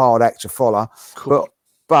hard act to follow. Cool.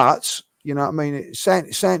 But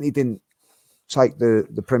Santi didn't take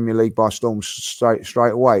the Premier League by storm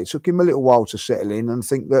straight away. It took him a little while to settle in, and I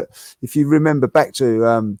think that if you remember back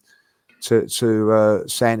to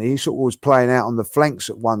Santi, he sort of was playing out on the flanks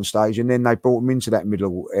at one stage, and then they brought him into that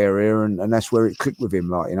middle area, and that's where it clicked with him,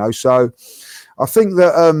 So I think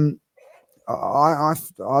that I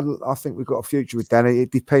think we've got a future with Danny.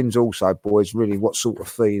 It depends also, boys, really what sort of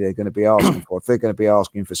fee they're going to be asking for. If they're going to be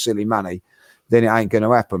asking for silly money, then it ain't going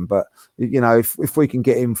to happen. But, if we can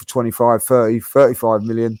get him for 25, 30, 35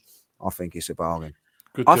 million, I think it's a bargain.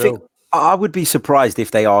 I think I would be surprised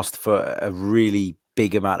if they asked for a really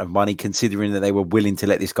big amount of money, considering that they were willing to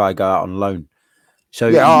let this guy go out on loan. So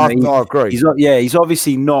yeah, I agree. He's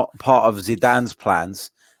obviously not part of Zidane's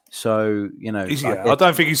plans. So, I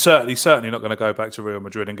don't think he's certainly not going to go back to Real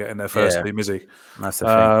Madrid and get in their first team, is he? That's the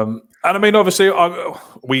thing. And I mean, obviously,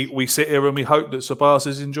 we sit here and we hope that Ceballos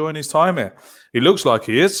is enjoying his time here. He looks like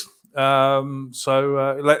he is.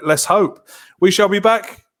 So let's hope. We shall be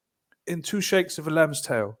back in 2 shakes of a lamb's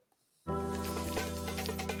tail.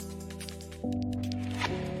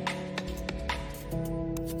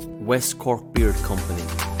 West Cork Beard Company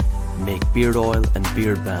make beard oil and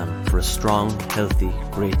beard balm for a strong, healthy,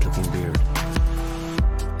 great-looking beard.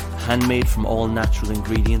 Handmade from all natural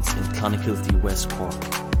ingredients in Clonakilty, West Cork.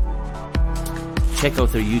 check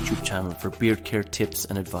out their YouTube channel for beard care tips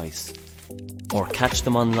and advice, or catch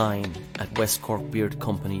them online at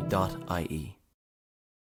westcorkbeardcompany.ie.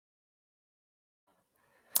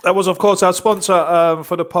 That was, of course, our sponsor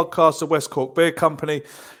for the podcast, the West Cork Beard Company.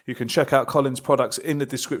 You can check out Colin's products in the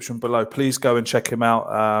description below. Please go and check him out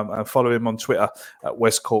and follow him on Twitter at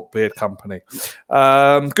West Cork Beard Company.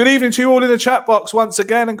 Good evening to you all in the chat box once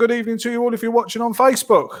again, and good evening to you all if you're watching on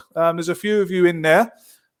Facebook. There's a few of you in there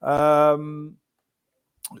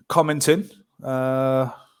commenting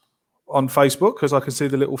on Facebook, because I can see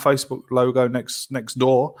the little Facebook logo next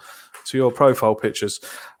door to your profile pictures.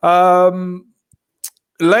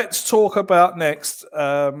 Let's talk about next.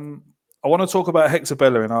 I want to talk about Hector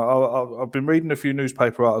Bellerin. I've been reading a few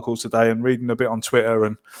newspaper articles today and reading a bit on Twitter,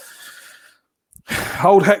 and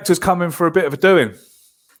old Hector's coming for a bit of a doing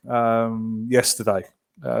yesterday.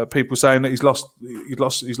 People saying that he's lost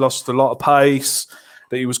a lot of pace,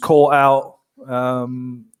 that he was caught out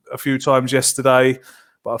a few times yesterday.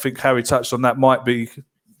 But I think Harry touched on that might be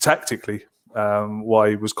tactically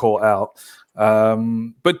why he was caught out.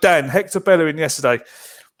 But Dan, Hector Bellerin yesterday,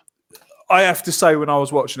 I have to say, when I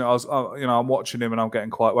was watching it, I'm watching him and I'm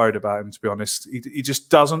getting quite worried about him, to be honest. He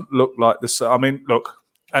just doesn't look like this. I mean, look,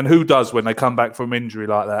 and who does when they come back from injury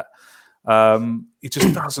like that? He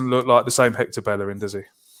just doesn't look like the same Hector Bellerin, does he?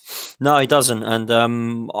 No, he doesn't, and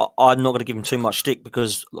I'm not going to give him too much stick,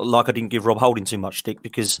 because, like I didn't give Rob Holding too much stick,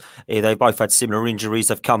 because they both had similar injuries.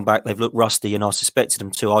 They've come back, they've looked rusty, and I suspected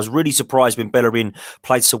them too. I was really surprised when Bellerin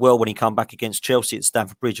played so well when he came back against Chelsea at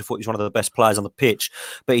Stamford Bridge. I thought he was one of the best players on the pitch,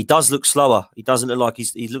 but he does look slower. He doesn't look like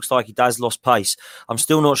he looks like he has lost pace. I'm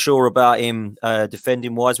still not sure about him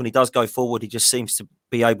defending wise. When he does go forward, he just seems to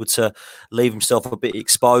be able to leave himself a bit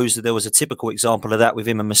exposed. There was a typical example of that with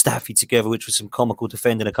him and Mustafi together, which was some comical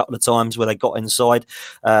defending a couple of times where they got inside.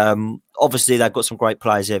 Obviously, they've got some great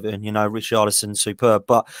players, Everton, Richarlison, superb,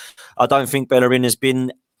 but I don't think Bellerin has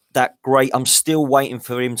been that great. I'm still waiting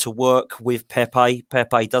for him to work with Pepe.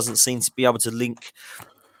 Pepe doesn't seem to be able to link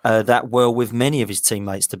that well with many of his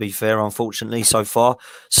teammates, to be fair, unfortunately, so far.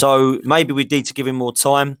 So maybe we need to give him more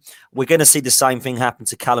time. We're going to see the same thing happen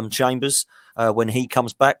to Callum Chambers when he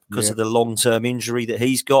comes back, because of the long-term injury that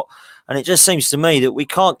he's got. And it just seems to me that we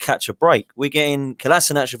can't catch a break. We're getting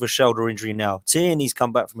Kolasinac with a shoulder injury now. Tierney's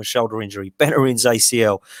come back from a shoulder injury. Bellerin's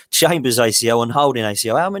ACL. Chambers ACL and Holding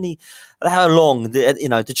ACL. How long?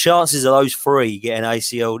 The chances of those three getting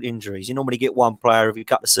ACL injuries, you normally get one player every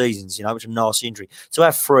couple of seasons, which is a nasty injury. To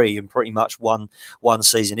have three in pretty much one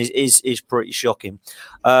season is pretty shocking.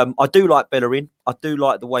 I do like Bellerin. I do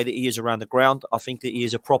like the way that he is around the ground. I think that he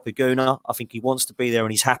is a proper gooner. I think he wants to be there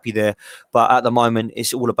and he's happy there. But at the moment,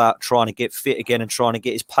 it's all about trying to get fit again and trying to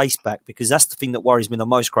get his pace back, because that's the thing that worries me the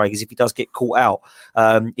most, Craig, is if he does get caught out.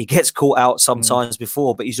 He gets caught out sometimes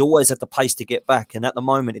before, but he's always had the pace to get back. And at the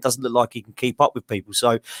moment, it doesn't look like he can keep up with people.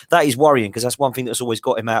 So that is worrying, because that's one thing that's always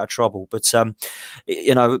got him out of trouble. But,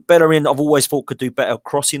 Bellerin, I've always thought could do better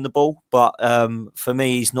crossing the ball. But for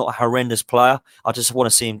me, he's not a horrendous player. I just want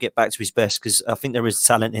to see him get back to his best, because I think there is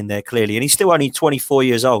talent in there, clearly. And he's still only 24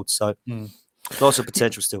 years old. So lots of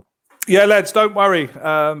potential still. Yeah, lads, don't worry.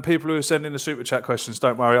 People who are sending the super chat questions,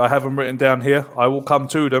 don't worry. I have them written down here. I will come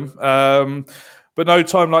to them. But no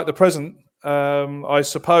time like the present, I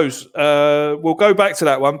suppose. We'll go back to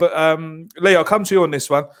that one. But Lee, I'll come to you on this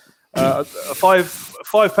one. A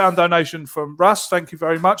 £5 donation from Russ. Thank you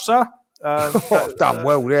very much, sir. Done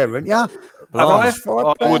well there, haven't you? I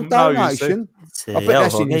wouldn't know, you see. I bet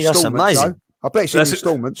that's in instalments. I bet it's in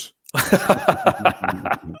instalments.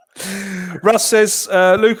 Russ says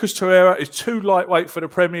Lucas Torreira is too lightweight for the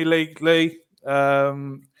Premier League. Lee,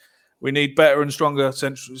 we need better and stronger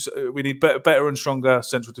central. We need better and stronger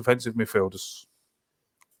central defensive midfielders.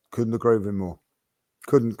 Couldn't agree with him more.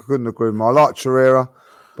 Couldn't agree with him more. I like Torreira,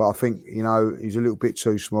 but I think he's a little bit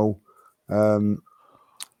too small. And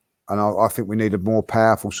I think we need a more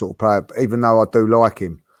powerful sort of player. Even though I do like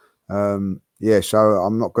him. So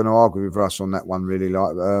I'm not going to argue with Russ on that one, really. Go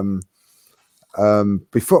on. I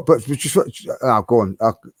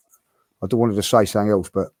do wanted to say something else,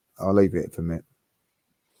 but I'll leave it for a minute.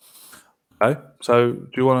 Okay. So,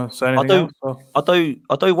 do you want to say anything else? I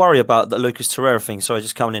do worry about the Lucas Torreira thing. Sorry,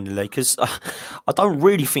 just coming in, Lee, because I don't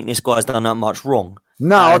really think this guy's done that much wrong.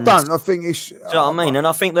 No, I don't. I think it's... Do you know what I mean? And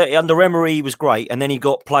I think that under Emery, he was great. And then he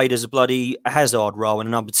got played as a bloody Hazard role in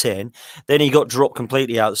number 10. Then he got dropped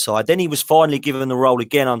completely outside. Then he was finally given the role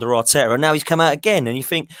again under Arteta. And now he's come out again. And you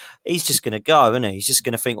think, he's just going to go, isn't he? He's just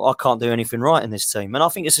going to think, I can't do anything right in this team. And I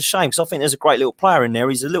think it's a shame, because I think there's a great little player in there.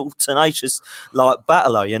 He's a little tenacious,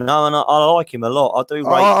 battler, and I like him a lot. I do rate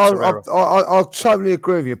Torreira. I totally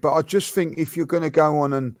agree with you. But I just think if you're going to go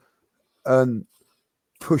on and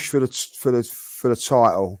push for the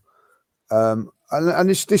title. And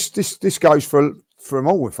this goes for them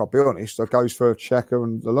all. If I'll be honest, it goes for Xhaka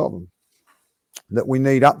and a lot of them. That we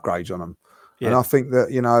need upgrades on them, and I think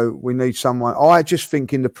that we need someone. I just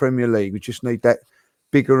think in the Premier League we just need that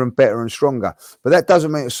bigger and better and stronger. But that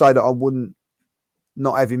doesn't mean to say that I wouldn't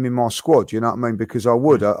not have him in my squad. You know what I mean? Because I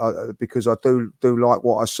would, because I do like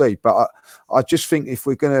what I see. But I just think if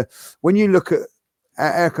we're gonna, when you look at,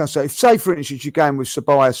 how can I say for instance you're going with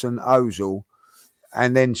Ceballos and Ozil.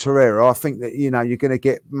 And then Torreira, I think that you're going to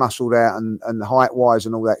get muscled out and height wise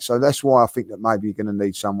and all that. So that's why I think that maybe you're going to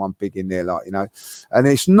need someone big in there, And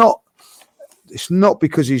it's not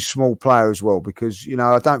because he's a small player as well. Because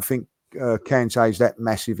I don't think Kante's that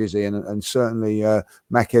massive, is he? And certainly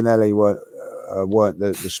McAnally weren't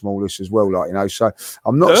the smallest as well, So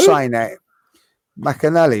I'm not saying that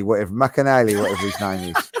McAnally, whatever his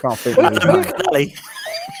name is, can't think of his name.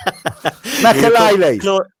 Makalele.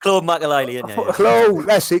 Claude Makalele, isn't it? Claude,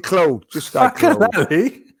 that's it, Claude. Just go Claude.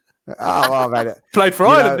 Oh, I've had it. Played for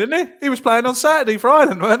Ireland, didn't he? He was playing on Saturday for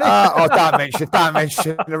Ireland, wasn't he? Don't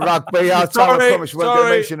mention the rugby. I promise we won't going to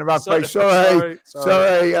mention the rugby.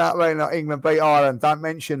 Sorry. I mean, England beat Ireland. Don't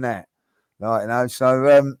mention that.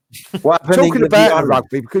 So talking about the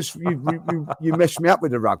rugby, because you messed me up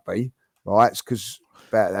with the rugby, right? It's because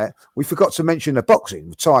about that. We forgot to mention the boxing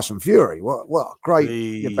with Tyson Fury. What a great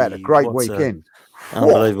weekend.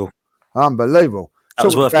 Unbelievable. That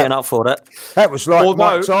was worth getting up for that. That was like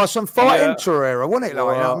Mike Tyson fighting Torreira, wasn't it?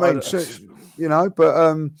 Going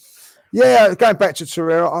back to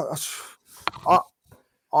Torreira,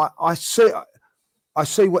 I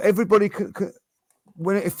see what everybody can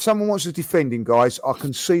if someone wants to defend him, guys, I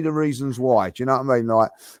can see the reasons why. Do you know what I mean?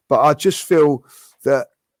 But I just feel that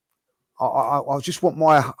I just want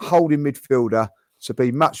my holding midfielder to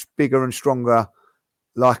be much bigger and stronger,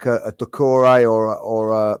 like a Doucouré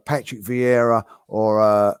or a Patrick Vieira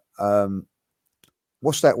or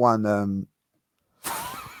what's that one?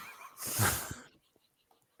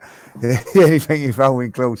 Anything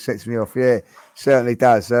involving Claude sets me off. Yeah, certainly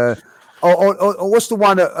does. Or what's the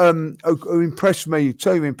one that who impressed me?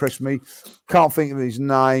 Can't think of his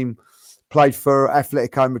name. Played for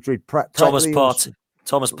Atletico Madrid. Thomas Partey.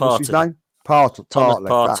 Thomas Partey. What's his name?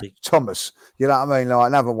 Partey. Thomas. You know what I mean? Like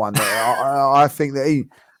another one. I think that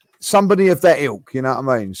somebody of that ilk. You know what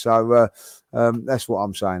I mean? So that's what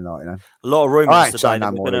I'm saying. A lot of rumours today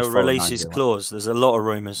that we're going to release his clause. There's a lot of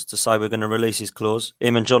rumours to say we're going to release his clause.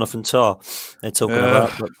 Him and Jonathan Tah. They're talking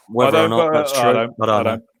about whether or not that's true.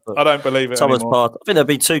 I don't believe it. Thomas Partey. I think there'd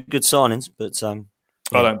be two good signings, but.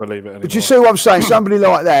 I don't believe it anymore. But you see what I'm saying? Somebody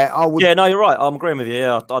like that, I would. Yeah, no, you're right. I'm agreeing with you.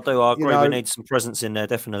 Yeah, I do. I agree. We need some presence in there,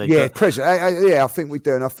 definitely. Yeah, presence. I think we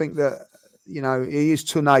do, and I think that he is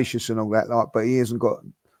tenacious and all that, but he hasn't got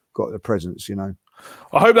the presence. I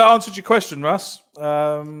hope that answered your question, Russ.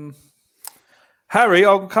 Harry,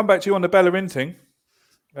 I'll come back to you on the Bellerin thing.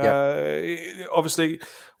 Obviously,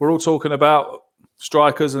 we're all talking about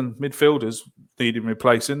strikers and midfielders needing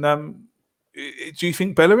replacing. Do you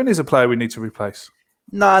think Bellerin is a player we need to replace?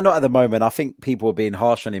 No, not at the moment. I think people were being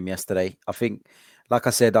harsh on him yesterday. I think, like I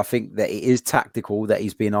said, I think that it is tactical that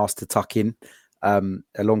he's being asked to tuck in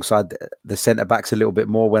alongside the centre-backs a little bit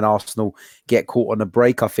more when Arsenal get caught on a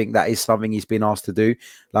break. I think that is something he's been asked to do.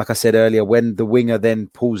 Like I said earlier, when the winger then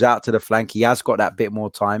pulls out to the flank, he has got that bit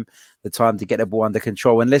more time, the time to get the ball under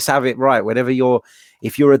control. And let's have it right.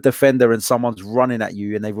 If you're a defender and someone's running at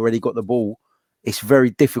you and they've already got the ball, it's very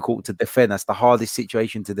difficult to defend. That's the hardest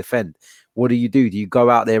situation to defend. What do? Do you go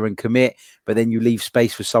out there and commit, but then you leave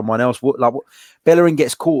space for someone else? Bellerin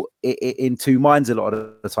gets caught in two minds a lot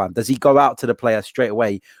of the time. Does he go out to the player straight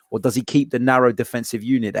away, or does he keep the narrow defensive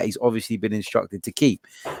unit that he's obviously been instructed to keep?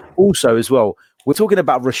 Also, as well, we're talking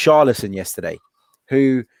about Richarlison yesterday,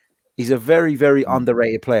 who is a very, very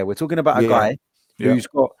underrated player. We're talking about a guy who's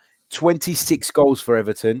got 26 goals for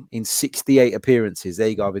Everton in 68 appearances. There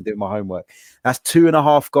you go. I've been doing my homework. That's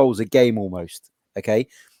 2.5 goals a game almost. Okay.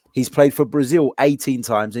 He's played for Brazil 18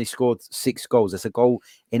 times and he scored 6 goals. That's a goal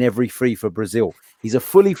in every 3 for Brazil. He's a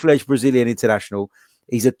fully fledged Brazilian international.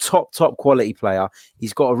 He's a top quality player.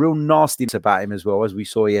 He's got a real nastiness about him as well, as we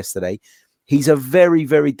saw yesterday. He's a very,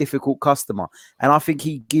 very difficult customer. And I think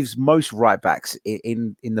he gives most right backs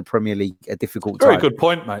in the Premier League a difficult time. Very good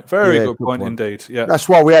point, mate. Very good point indeed. Yeah. That's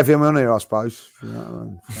why we have him on here, I suppose.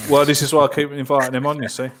 Well, this is why I keep inviting him on, you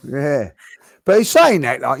see. Yeah. But he's saying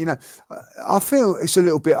that, like, I feel it's a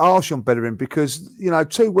little bit harsh on Bellerin because,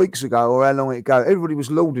 2 weeks ago or how long ago, everybody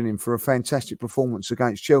was lauding him for a fantastic performance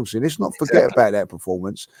against Chelsea. Let's not forget about that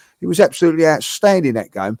performance. He was absolutely outstanding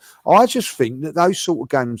that game. I just think that those sort of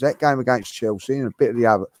games, that game against Chelsea and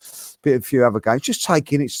a few other games, just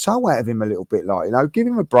taking its toll out of him a little bit, give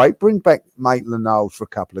him a break, bring back Maitland-Niles for a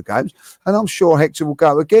couple of games, and I'm sure Hector will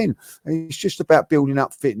go again. And it's just about building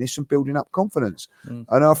up fitness and building up confidence. And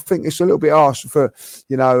I think it's a little bit harsh for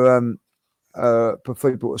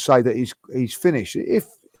people to say that he's finished.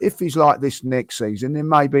 If he's like this next season, then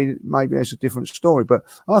maybe it's a different story. But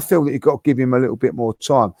I feel that you've got to give him a little bit more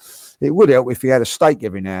time. It would help if he had a steak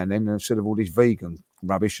every now and then instead of all this vegan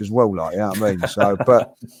rubbish as well, you know what I mean? So,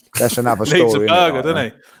 but that's another story. Needs a burger,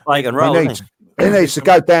 doesn't he? Like and roll, he needs to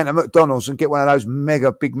go down to McDonald's and get one of those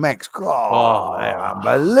mega Big Macs. God, they're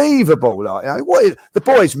unbelievable! The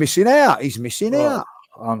boy's missing out. He's missing out.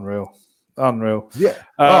 Unreal. Yeah,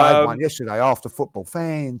 I had one yesterday after football.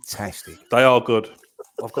 Fantastic. They are good.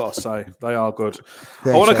 I've got to say, they are good.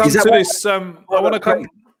 Yeah, I want to come to this.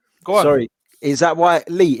 Go on. Sorry. Is that why,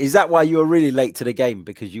 Lee? Is that why you were really late to the game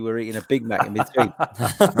because you were eating a Big Mac in between?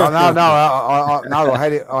 No. I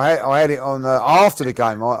had it on after the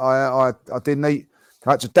game. I didn't eat.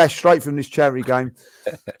 I had to dash straight from this charity game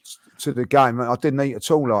to the game. I didn't eat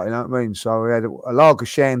at all. You know what I mean? So we had a lager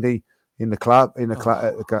shandy in the club at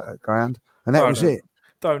the ground, and that was it.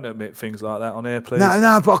 Don't admit things like that on air, please.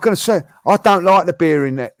 No. But I'm going to say I don't like the beer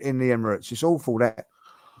in the Emirates. It's awful. That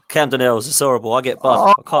Camden Ales, it's horrible. I get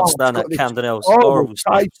buzzed. I can't stand that Camden Ales. Horrible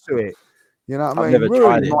taste to it. You know what I mean? Never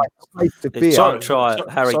tried it. Don't try it,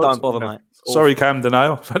 Harry. Don't bother, mate. Sorry, Camden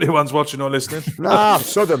Ale. If anyone's watching or listening,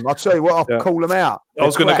 Sodom. I'll tell you what. I'll call them out. I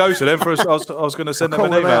was going to go to them for. I was going to send them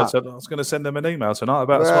an email. I was going to send them an email tonight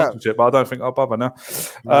about sponsorship, but I don't think I'll bother now.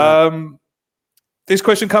 No. This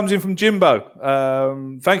question comes in from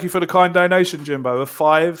Jimbo. Thank you for the kind donation, Jimbo, of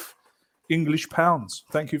 £5 English.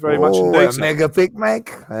 Thank you very much indeed. A mega Big Mac.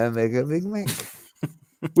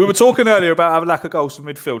 We were talking earlier about our lack of goals from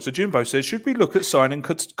midfield. So Jimbo says, should we look at signing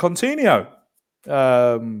Coutinho?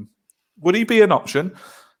 Would he be an option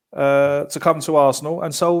to come to Arsenal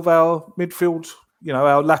and solve our midfield,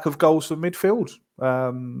 our lack of goals from midfield?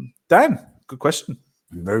 Dan, good question.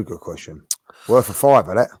 Very good question. Worth a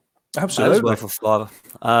fiver, that. Absolutely. Worth a fiver.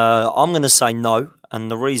 I'm going to say no. And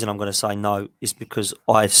the reason I'm going to say no is because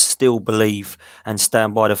I still believe and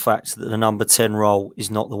stand by the fact that the number 10 role is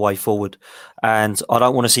not the way forward. And I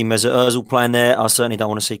don't want to see Mesut Ozil playing there. I certainly don't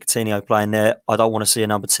want to see Coutinho playing there. I don't want to see a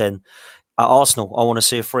number 10 at Arsenal. I want to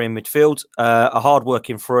see a free in midfield, a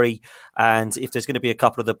hard-working free. And if there's going to be a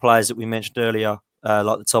couple of the players that we mentioned earlier,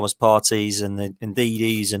 like the Thomas Parties and the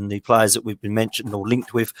Ndidis and the players that we've been mentioned or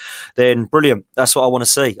linked with, then brilliant. That's what I want to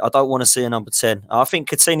see. I don't want to see a number 10. I think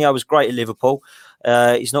Coutinho was great at Liverpool.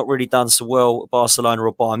 He's not really done so well at Barcelona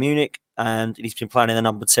or Bayern Munich, and he's been playing in the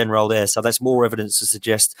number 10 role there. So that's more evidence to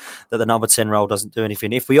suggest that the number 10 role doesn't do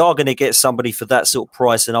anything. If we are going to get somebody for that sort of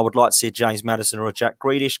price, then I would like to see a James Maddison or a Jack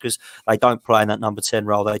Grealish because they don't play in that number 10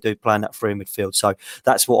 role. They do play in that free midfield. So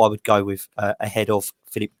that's what I would go with ahead of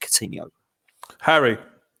Philippe Coutinho. Harry?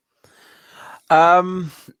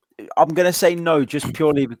 I'm going to say no, just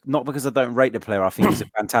purely not because I don't rate the player. I think he's a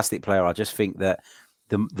fantastic player. I just think that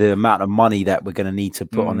the amount of money that we're going to need to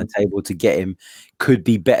put on the table to get him could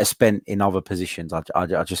be better spent in other positions.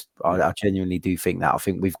 I genuinely do think that. I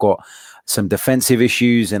think we've got some defensive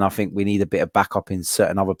issues, and I think we need a bit of backup in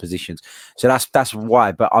certain other positions. So that's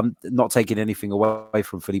why. But I'm not taking anything away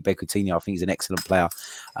from Philippe Coutinho. I think he's an excellent player.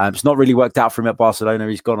 It's not really worked out for him at Barcelona.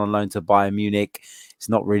 He's gone on loan to Bayern Munich. It's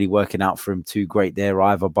not really working out for him too great there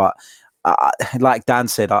either. But like Dan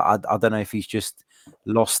said, I don't know if he's just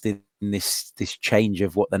lost in this change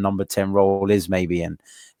of what the number 10 role is, maybe. And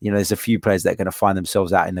there's a few players that are going to find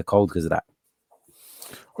themselves out in the cold because of that.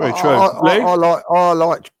 Very true. I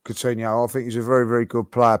like Coutinho. I think he's a very, very good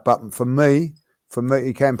player. But for me,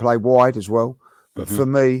 he can play wide as well. But for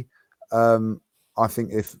me, I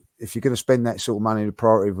think if you're going to spend that sort of money, the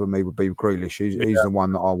priority for me would be Grealish. He's the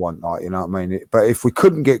one that I want, you know what I mean? But if we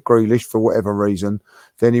couldn't get Grealish for whatever reason,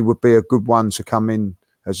 then he would be a good one to come in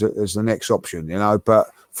as the next option, But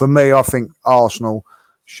for me, I think Arsenal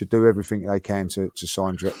should do everything they can to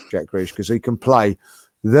sign Jack Grealish because he can play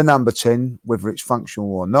the number 10, whether it's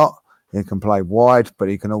functional or not. He can play wide, but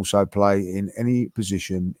he can also play in any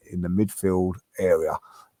position in the midfield area.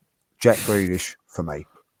 Jack Grealish for me.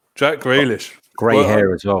 Jack Grealish. Grey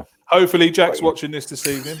hair as well. Hopefully Jack's watching this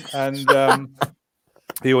evening and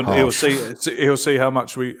he'll see how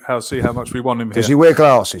much we want him here. Does he wear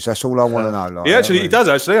glasses? That's all I want to know. He does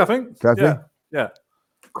actually, I think. Does he? Yeah.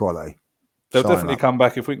 Quality. They'll Sign definitely up. come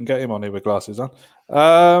back if we can get him on here with glasses on.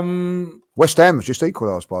 West Ham has just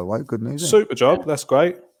equalised, by the way. Good news. Isn't it? Super job. That's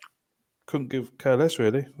great. Couldn't give care less,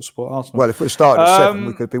 really. For support Arsenal. Well, if we started at 7,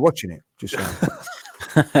 we could be watching it. Just saying.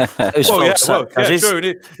 True. And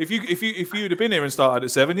if you'd have been here and started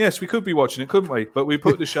at 7, yes, we could be watching it, couldn't we? But we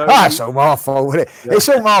put the show. It's all my fault, isn't it? Yeah. It's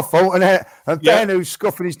all my fault. And Ben, who's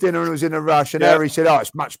scoffing his dinner and was in a rush, and Harry said, "Oh,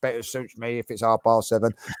 it's much better suits me if it's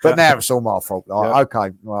 7:30." But now it's all my fault. Like,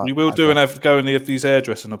 okay, right, we will do and have go in these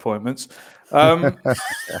hairdressing appointments.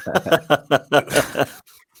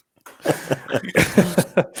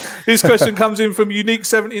 His question comes in from Unique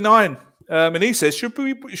 79, and he says, "Should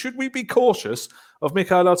we be cautious of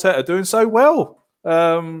Mikel Arteta doing so well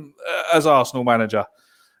as Arsenal manager?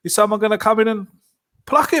 Is someone going to come in and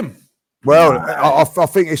pluck him?" Well, I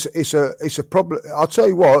think it's a problem. I'll tell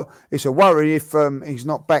you what, it's a worry if he's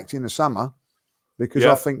not backed in the summer, because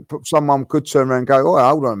I think someone could turn around and go, "Oh,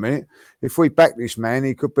 hold on a minute. If we back this man,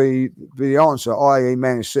 he could be the answer." I.e.,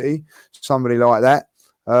 Man City, somebody like that.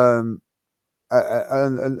 And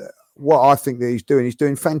what I think that he's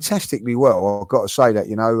doing fantastically well. I've got to say that,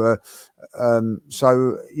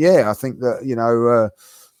 so yeah, I think that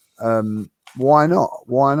why not?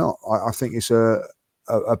 Why not? I think it's a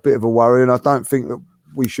bit of a worry, and I don't think that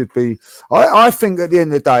we should be. I think at the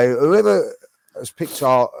end of the day, whoever has picked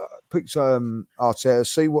Arteta,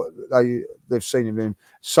 see what they've seen him in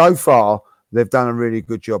so far. They've done a really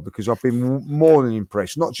good job, because I've been more than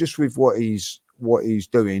impressed, not just with what he's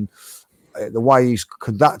doing, the way he's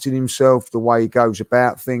conducting himself, the way he goes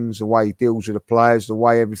about things, the way he deals with the players, the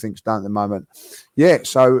way everything's done at the moment. Yeah,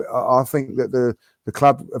 so I think that the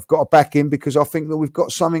club have got to back him, because I think that we've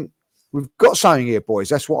got something here, boys.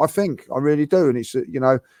 That's what I think. I really do, and it's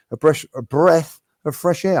a breath of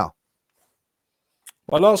fresh air.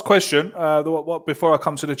 My last question, before I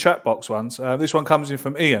come to the chat box ones, this one comes in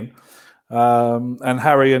from Ian. And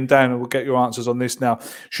Harry and Dan will get your answers on this now.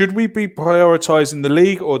 Should we be prioritising the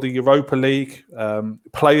league or the Europa League?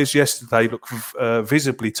 Players yesterday look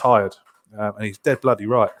visibly tired, and he's dead bloody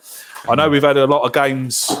right. I know we've had a lot of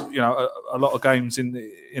games, a lot of games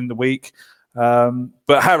in the week.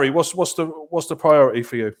 But Harry, what's the priority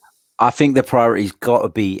for you? I think the priority's got to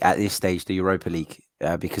be at this stage the Europa League.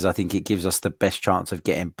 Because I think it gives us the best chance of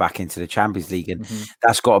getting back into the Champions League. And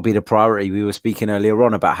that's got to be the priority. We were speaking earlier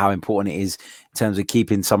on about how important it is in terms of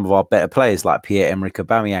keeping some of our better players like Pierre-Emerick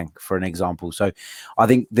Aubameyang, for an example. So I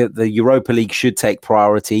think that the Europa League should take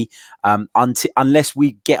priority unless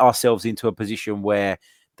we get ourselves into a position where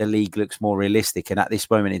the league looks more realistic. And at this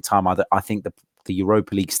moment in time, I think the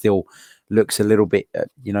Europa League still looks a little bit,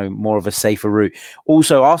 more of a safer route.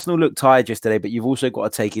 Also, Arsenal looked tired yesterday, but you've also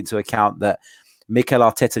got to take into account that Mikel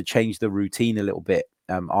Arteta changed the routine a little bit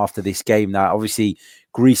after this game. Now, obviously,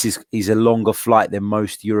 Greece is a longer flight than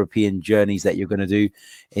most European journeys that you're going to do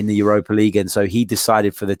in the Europa League. And so he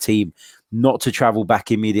decided for the team not to travel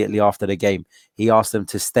back immediately after the game. He asked them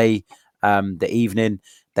to stay the evening.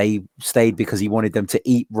 They stayed because he wanted them to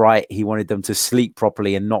eat right. He wanted them to sleep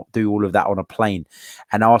properly and not do all of that on a plane.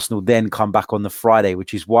 And Arsenal then come back on the Friday,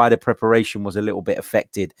 which is why the preparation was a little bit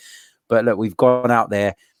affected. But look, we've gone out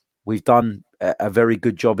there. We've done a very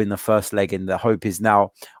good job in the first leg, and the hope is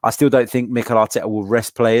now. I still don't think Mikel Arteta will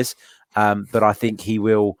rest players, but I think he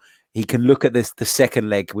will. He can look at the second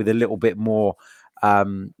leg with a little bit more.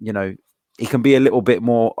 He can be a little bit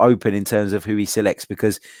more open in terms of who he selects,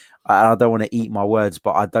 because I don't want to eat my words,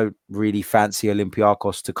 but I don't really fancy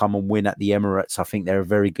Olympiacos to come and win at the Emirates. I think they're a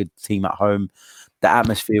very good team at home. The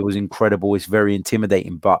atmosphere was incredible. It's very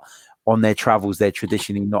intimidating, but on their travels, they're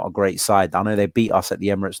traditionally not a great side. I know they beat us at the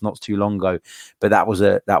Emirates not too long ago, but that was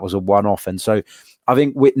a one-off. And so I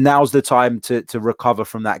think now's the time to recover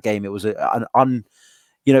from that game. It was we're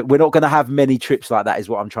not going to have many trips like that, is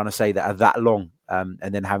what I'm trying to say, that are that long, and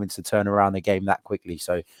then having to turn around the game that quickly.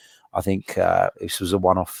 So I think this was a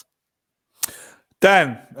one-off.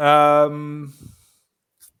 Dan,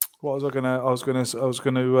 what was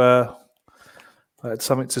I had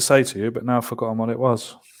something to say to you, but now I've forgotten what it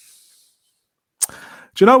was.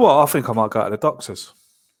 Do you know what? I think I might go to the doctors.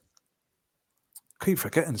 Keep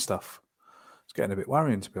forgetting stuff. It's getting a bit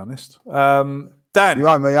worrying, to be honest. Dan, you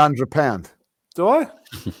owe me £100. Do I?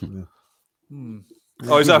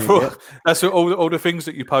 Oh, is that for that's all the things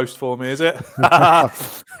that you post for me? Is it?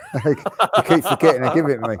 You keep forgetting to give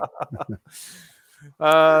it to me.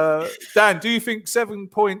 Dan, do you think 7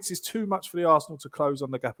 points is too much for the Arsenal to close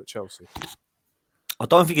on the gap at Chelsea? I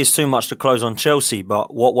don't think it's too much to close on Chelsea,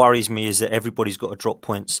 but what worries me is that everybody's got to drop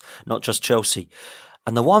points, not just Chelsea.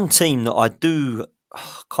 And the one team that I do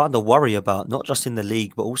kind of worry about, not just in the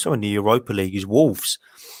league, but also in the Europa League, is Wolves.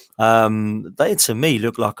 They, to me,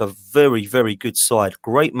 look like a very, very good side.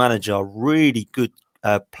 Great manager, really good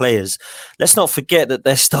players. Let's not forget that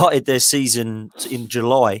they started their season in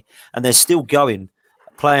July and they're still going,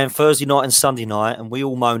 playing Thursday night and Sunday night, and we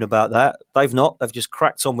all moan about that. They've not. They've just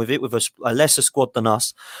cracked on with it with a lesser squad than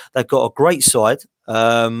us. They've got a great side,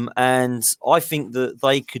 and I think that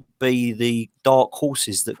they could be the dark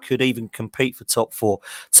horses that could even compete for top four.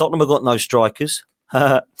 Tottenham have got no strikers.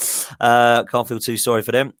 Can't feel too sorry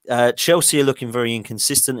for them. Chelsea are looking very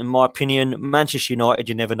inconsistent, in my opinion. Manchester United,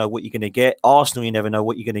 you never know what you're going to get. Arsenal, you never know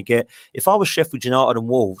what you're going to get. If I was Sheffield United and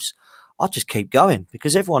Wolves, I'd just keep going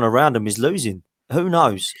because everyone around them is losing. Who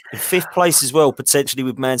knows? In fifth place as well, potentially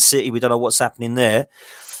with Man City. We don't know what's happening there.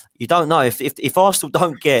 You don't know. If Arsenal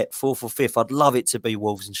don't get fourth or fifth, I'd love it to be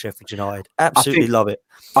Wolves and Sheffield United. Absolutely love it.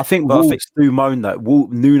 I think Wolves do moan that.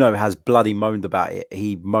 Nuno has bloody moaned about it.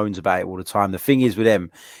 He moans about it all the time. The thing is with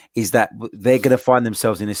them is that they're going to find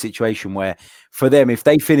themselves in a situation where, for them, if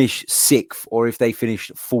they finish 6th or if they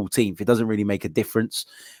finish 14th, it doesn't really make a difference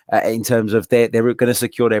in terms of they're going to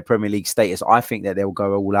secure their Premier League status. I think that they'll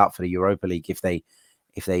go all out for the Europa League if they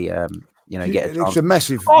get a chance. It's a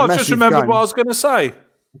massive. Oh, massive just remember game. what I was going to say.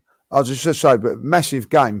 I was just to say, but massive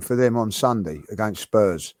game for them on Sunday against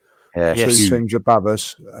Spurs. Yeah, Two teams above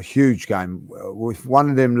us, a huge game. If one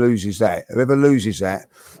of them loses that, whoever loses that,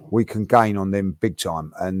 we can gain on them big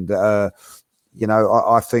time. And I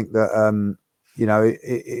think that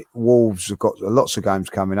Wolves have got lots of games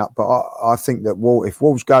coming up, but I think that if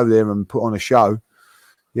Wolves go there and put on a show,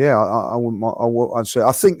 yeah, I wouldn't. I'd say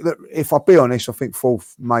I think that if I be honest, I think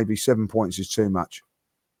fourth maybe 7 points is too much.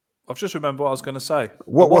 I've just remembered what I was going to say.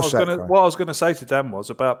 What I was going to say to Dan was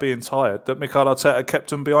about being tired, that Mikel Arteta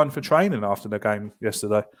kept them behind for training after the game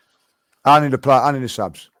yesterday. Only the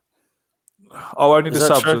subs. Oh, only the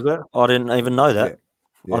subs, was it? I didn't even know that.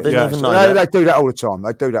 Yeah. I didn't even know that. They do that all the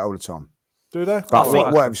time. Do they? But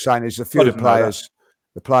what I'm saying is a few of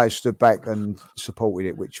the players stood back and supported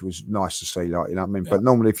it, which was nice to see. Like, you know what I mean? Yeah. But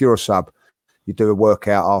normally if you're a sub, you do a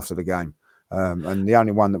workout after the game. And the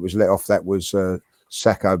only one that was let off that was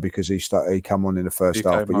Sacco, because he come on in the first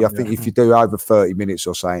half. But I think if you do over 30 minutes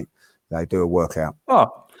or something, they do a workout.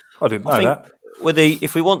 Oh, I didn't know that.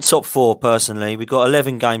 If we want top four, personally, we've got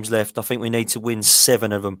 11 games left. I think we need to win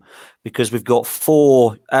 7 of them because we've got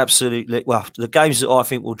 4 absolutely. Well, the games that I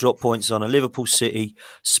think will drop points on are Liverpool, City,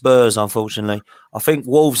 Spurs. Unfortunately, I think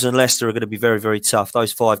Wolves and Leicester are going to be very, very tough.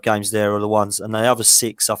 Those 5 games there are the ones, and the other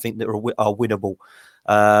 6 I think that are winnable.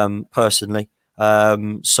 Personally.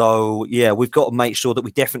 So yeah, we've got to make sure that we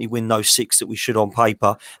definitely win those 6 that we should on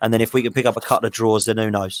paper, and then if we can pick up a couple of draws, then who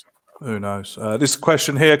knows? Who knows? This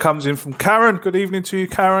question here comes in from Karen. Good evening to you,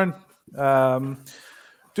 Karen. Do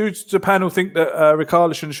the panel think that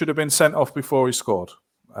Richarlison should have been sent off before he scored?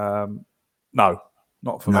 No,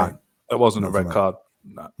 not for me. It wasn't a red card.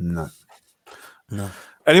 No.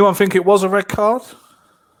 Anyone think it was a red card?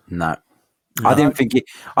 No. I didn't think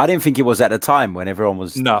it was at the time when everyone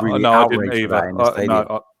was really outraged.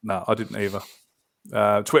 I didn't either.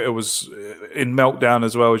 Twitter was in meltdown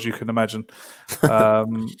as well, as you can imagine. So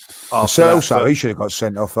he should have got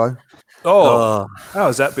sent off though. How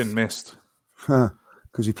has that been missed?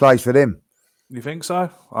 Because he plays for them. You think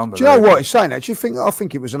so? Do you know what he's saying? That? Do you think? I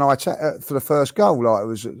think it was an eye for the first goal. Like it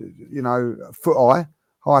was, foot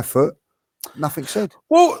high foot. Nothing said.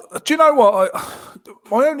 Well, do you know what?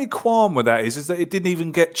 My only qualm with that is that it didn't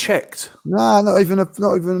even get checked. No, not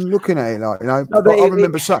even looking at it. Like I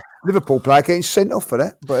remember Liverpool player getting sent off for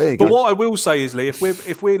that. But what I will say is, Lee, if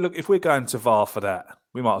we're going to VAR for that,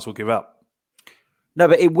 we might as well give up. No,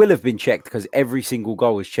 but it will have been checked because every single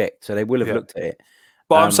goal is checked, so they will have looked at it.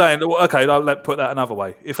 But I'm saying, okay, let's put that another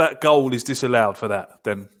way. If that goal is disallowed for that,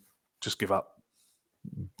 then just give up.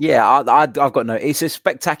 Yeah, I've got no. It's a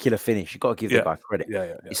spectacular finish. You've got to give the guy credit.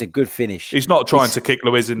 Yeah. It's a good finish. He's not trying to kick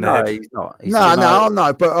Luiz in the head. He's not.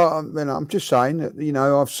 No. But I'm just saying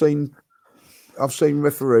that I've seen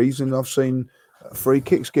referees and I've seen free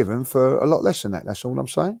kicks given for a lot less than that. That's all I'm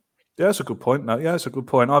saying. Yeah, that's a good point. No, yeah, that's a good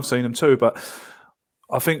point. I've seen them too, but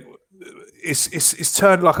I think it's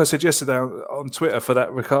turned, like I said yesterday on Twitter for that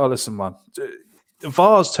Richarlison one.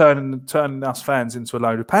 VAR's turning us fans into a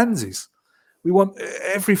load of pansies. We want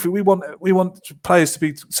everything. We want players to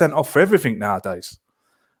be sent off for everything nowadays.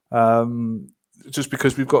 Just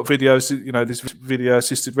because we've got videos, this video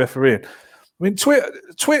assisted refereeing. I mean,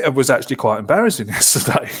 Twitter was actually quite embarrassing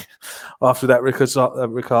yesterday after that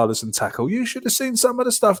Richarlison tackle. You should have seen some of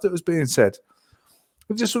the stuff that was being said.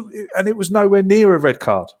 And it was nowhere near a red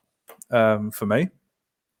card for me.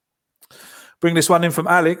 Bring this one in from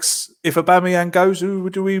Alex. If Aubameyang goes, who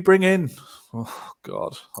do we bring in? Oh,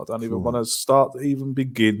 God. I don't even want to start to even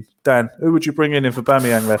begin. Dan, who would you bring in if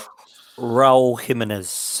Aubameyang left? Raul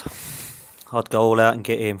Jimenez. I'd go all out and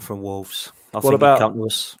get him from Wolves. What think about- he'd come to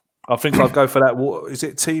us. I think I'd go for that. Is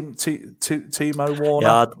it Timo Werner?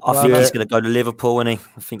 Yeah, I think he's going to go to Liverpool, isn't he?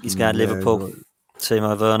 I think he's going to Liverpool. right.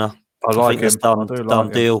 Timo Werner. I like think that's him. I do like done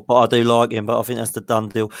him. deal, but I do like him. But I think that's the done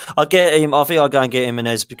deal. I get him. I think I'll go and get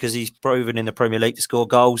Jimenez because he's proven in the Premier League to score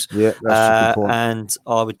goals. Yeah, that's a good point. And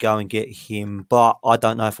I would go and get him, but I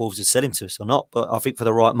don't know if Wolves would sell him to us or not. But I think for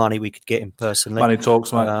the right money, we could get him personally. Money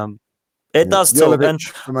talks, mate. It does talk, and Jolovic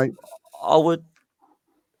for me. I would.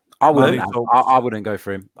 I Money wouldn't. talks. I wouldn't go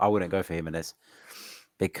for him. I wouldn't go for Jimenez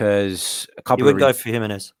because a You couple of wouldn't go reasons. for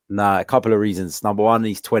Jimenez. No, a couple of reasons. Number one,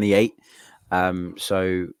 he's 28.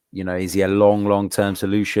 So is he a long-term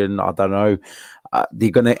solution? I don't know.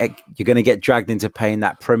 You're gonna get dragged into paying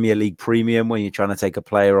that Premier League premium when you're trying to take a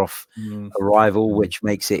player off a rival, which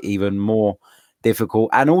makes it even more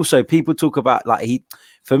difficult. And also, people talk about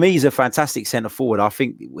for me, he's a fantastic centre forward. I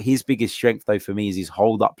think his biggest strength, though, for me, is his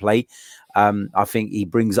hold-up play. I think he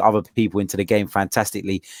brings other people into the game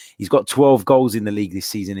fantastically. He's got 12 goals in the league this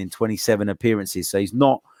season in 27 appearances, so he's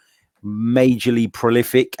not majorly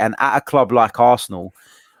prolific. And at a club like Arsenal,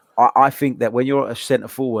 I think that when you're a centre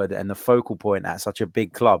forward and the focal point at such a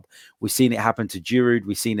big club, we've seen it happen to Giroud,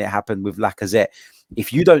 we've seen it happen with Lacazette.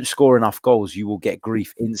 If you don't score enough goals, you will get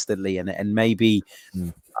grief instantly. And maybe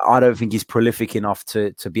I don't think he's prolific enough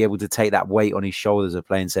to be able to take that weight on his shoulders of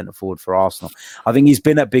playing centre forward for Arsenal. I think he's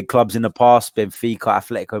been at big clubs in the past, Benfica,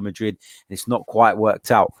 Atletico Madrid, and it's not quite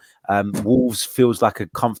worked out. Wolves feels like a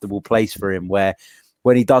comfortable place for him where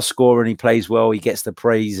when he does score and he plays well, he gets the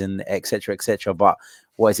praise and et cetera, et cetera. But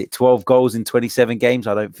what is it, 12 goals in 27 games?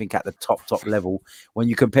 I don't think at the top level. When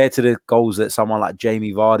you compare to the goals that someone like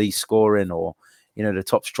Jamie Vardy's scoring or, the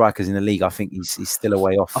top strikers in the league, I think he's still a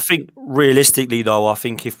way off. I think realistically, though, I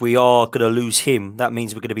think if we are going to lose him, that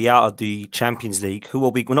means we're going to be out of the Champions League.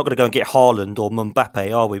 We're not going to go and get Haaland or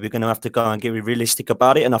Mbappe, are we? We're going to have to go and get realistic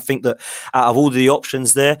about it. And I think that out of all the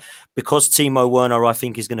options there, because Timo Werner, I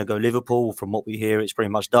think, is going to go Liverpool, from what we hear, it's pretty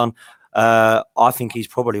much done. I think he's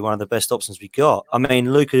probably one of the best options we got. I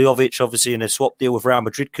mean, Luka Jovic, obviously, in a swap deal with Real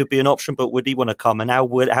Madrid could be an option, but would he want to come? And how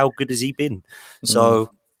good has he been?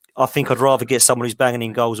 So I think I'd rather get someone who's banging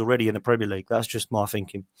in goals already in the Premier League. That's just my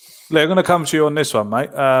thinking. Lee, I'm going to come to you on this one, mate.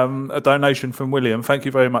 A donation from William. Thank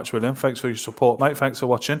you very much, William. Thanks for your support, mate. Thanks for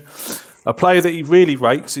watching. A player that he really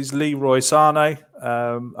rates is Leroy Sané.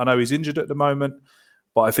 I know he's injured at the moment,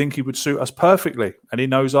 but I think he would suit us perfectly, and he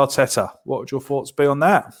knows Arteta. What would your thoughts be on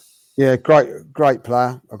that? Yeah, great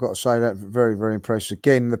player. I've got to say that. Very, very impressive.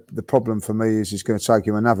 Again, the problem for me is it's going to take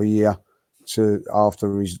him another year after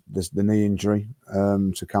the knee injury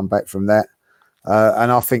to come back from that.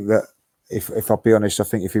 And I think that if I'll be honest, I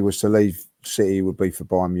think if he was to leave City, it would be for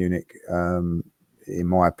Bayern Munich, in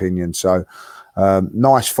my opinion. So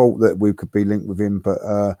nice thought that we could be linked with him, but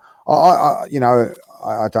I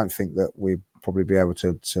don't think that we'd probably be able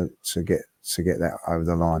to get that over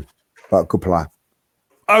the line. But good player.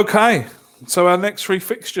 Okay, so our next three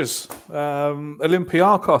fixtures: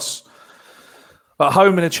 Olympiacos at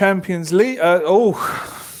home in the Champions League.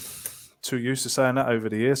 Too used to saying that over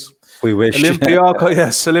the years. We wish.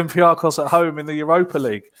 Olympiacos at home in the Europa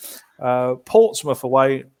League. Portsmouth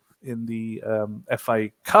away in the FA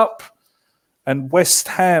Cup, and West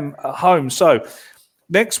Ham at home. So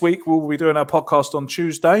next week we'll be doing our podcast on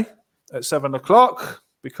Tuesday at 7:00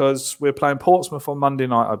 because we're playing Portsmouth on Monday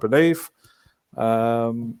night, I believe.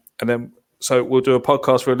 And then so we'll do a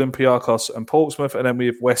podcast for Olympiacos and Portsmouth, and then we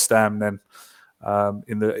have West Ham then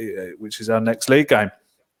which is our next league game.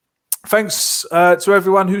 Thanks to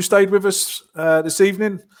everyone who stayed with us this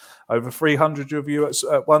evening. Over 300 of you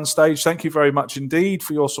at one stage. Thank you very much indeed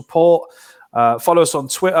for your support. Follow us on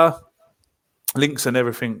Twitter. Links and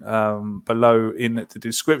everything below in the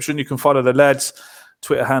description. You can follow the lads'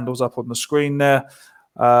 Twitter handles up on the screen there.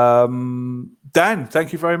 Dan,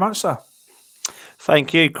 thank you very much, sir.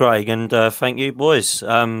 Thank you, Craig, and thank you, boys.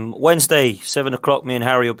 Wednesday, 7:00, me and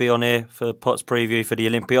Harry will be on here for Potts preview for the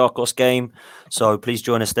Olympiacos game. So please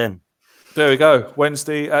join us then. There we go.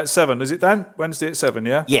 Wednesday at 7. Is it, Dan? Wednesday at 7,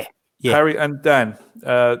 yeah? Yeah. Harry and Dan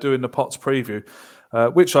doing the Potts preview,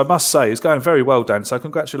 which I must say is going very well, Dan. So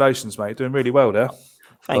congratulations, mate. Doing really well there.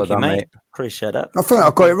 Thank you, mate. Appreciate that. I think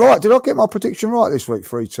I got it right. Did I get my prediction right this week?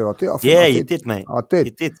 3-2. I did. I think I did. You did, mate. I did.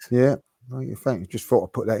 You did. Yeah. Thank you. Just thought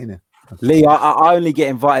I'd put that in there. Lee, I only get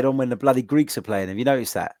invited on when the bloody Greeks are playing. Have you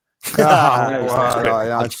noticed that?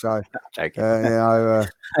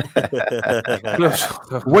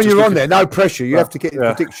 When you're on there, no pressure. You have to get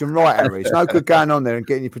your prediction right, Harry. It's no good going on there and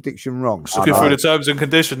getting your prediction wrong. Looking through the terms and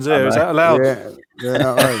conditions here. Is that allowed?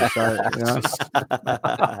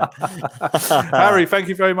 Harry, thank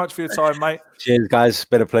you very much for your time, mate. Cheers, guys.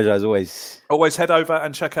 Been a pleasure as always. Always head over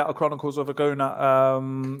and check out the Chronicles of a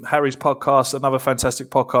Gooner, Harry's podcast, another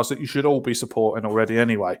fantastic podcast that you should all be supporting already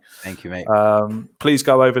anyway. Thank you, mate. Please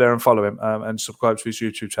go over there and follow him and subscribe to his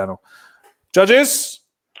YouTube channel. Judges?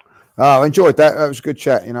 I enjoyed that. That was a good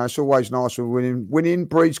chat. You know, it's always nice when winning. Winning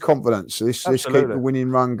breeds confidence. So let's keep the winning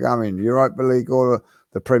run going. Europa League or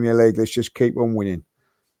the Premier League, let's just keep on winning.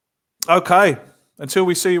 Okay. Until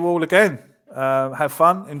we see you all again, have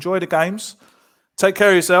fun, enjoy the games, take care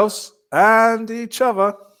of yourselves and each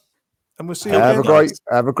other, and we'll see you again.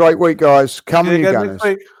 Have a great week, guys. Come on, you Gunners.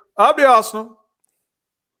 Up the Arsenal.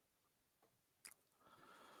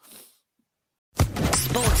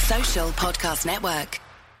 Sports Social Podcast Network.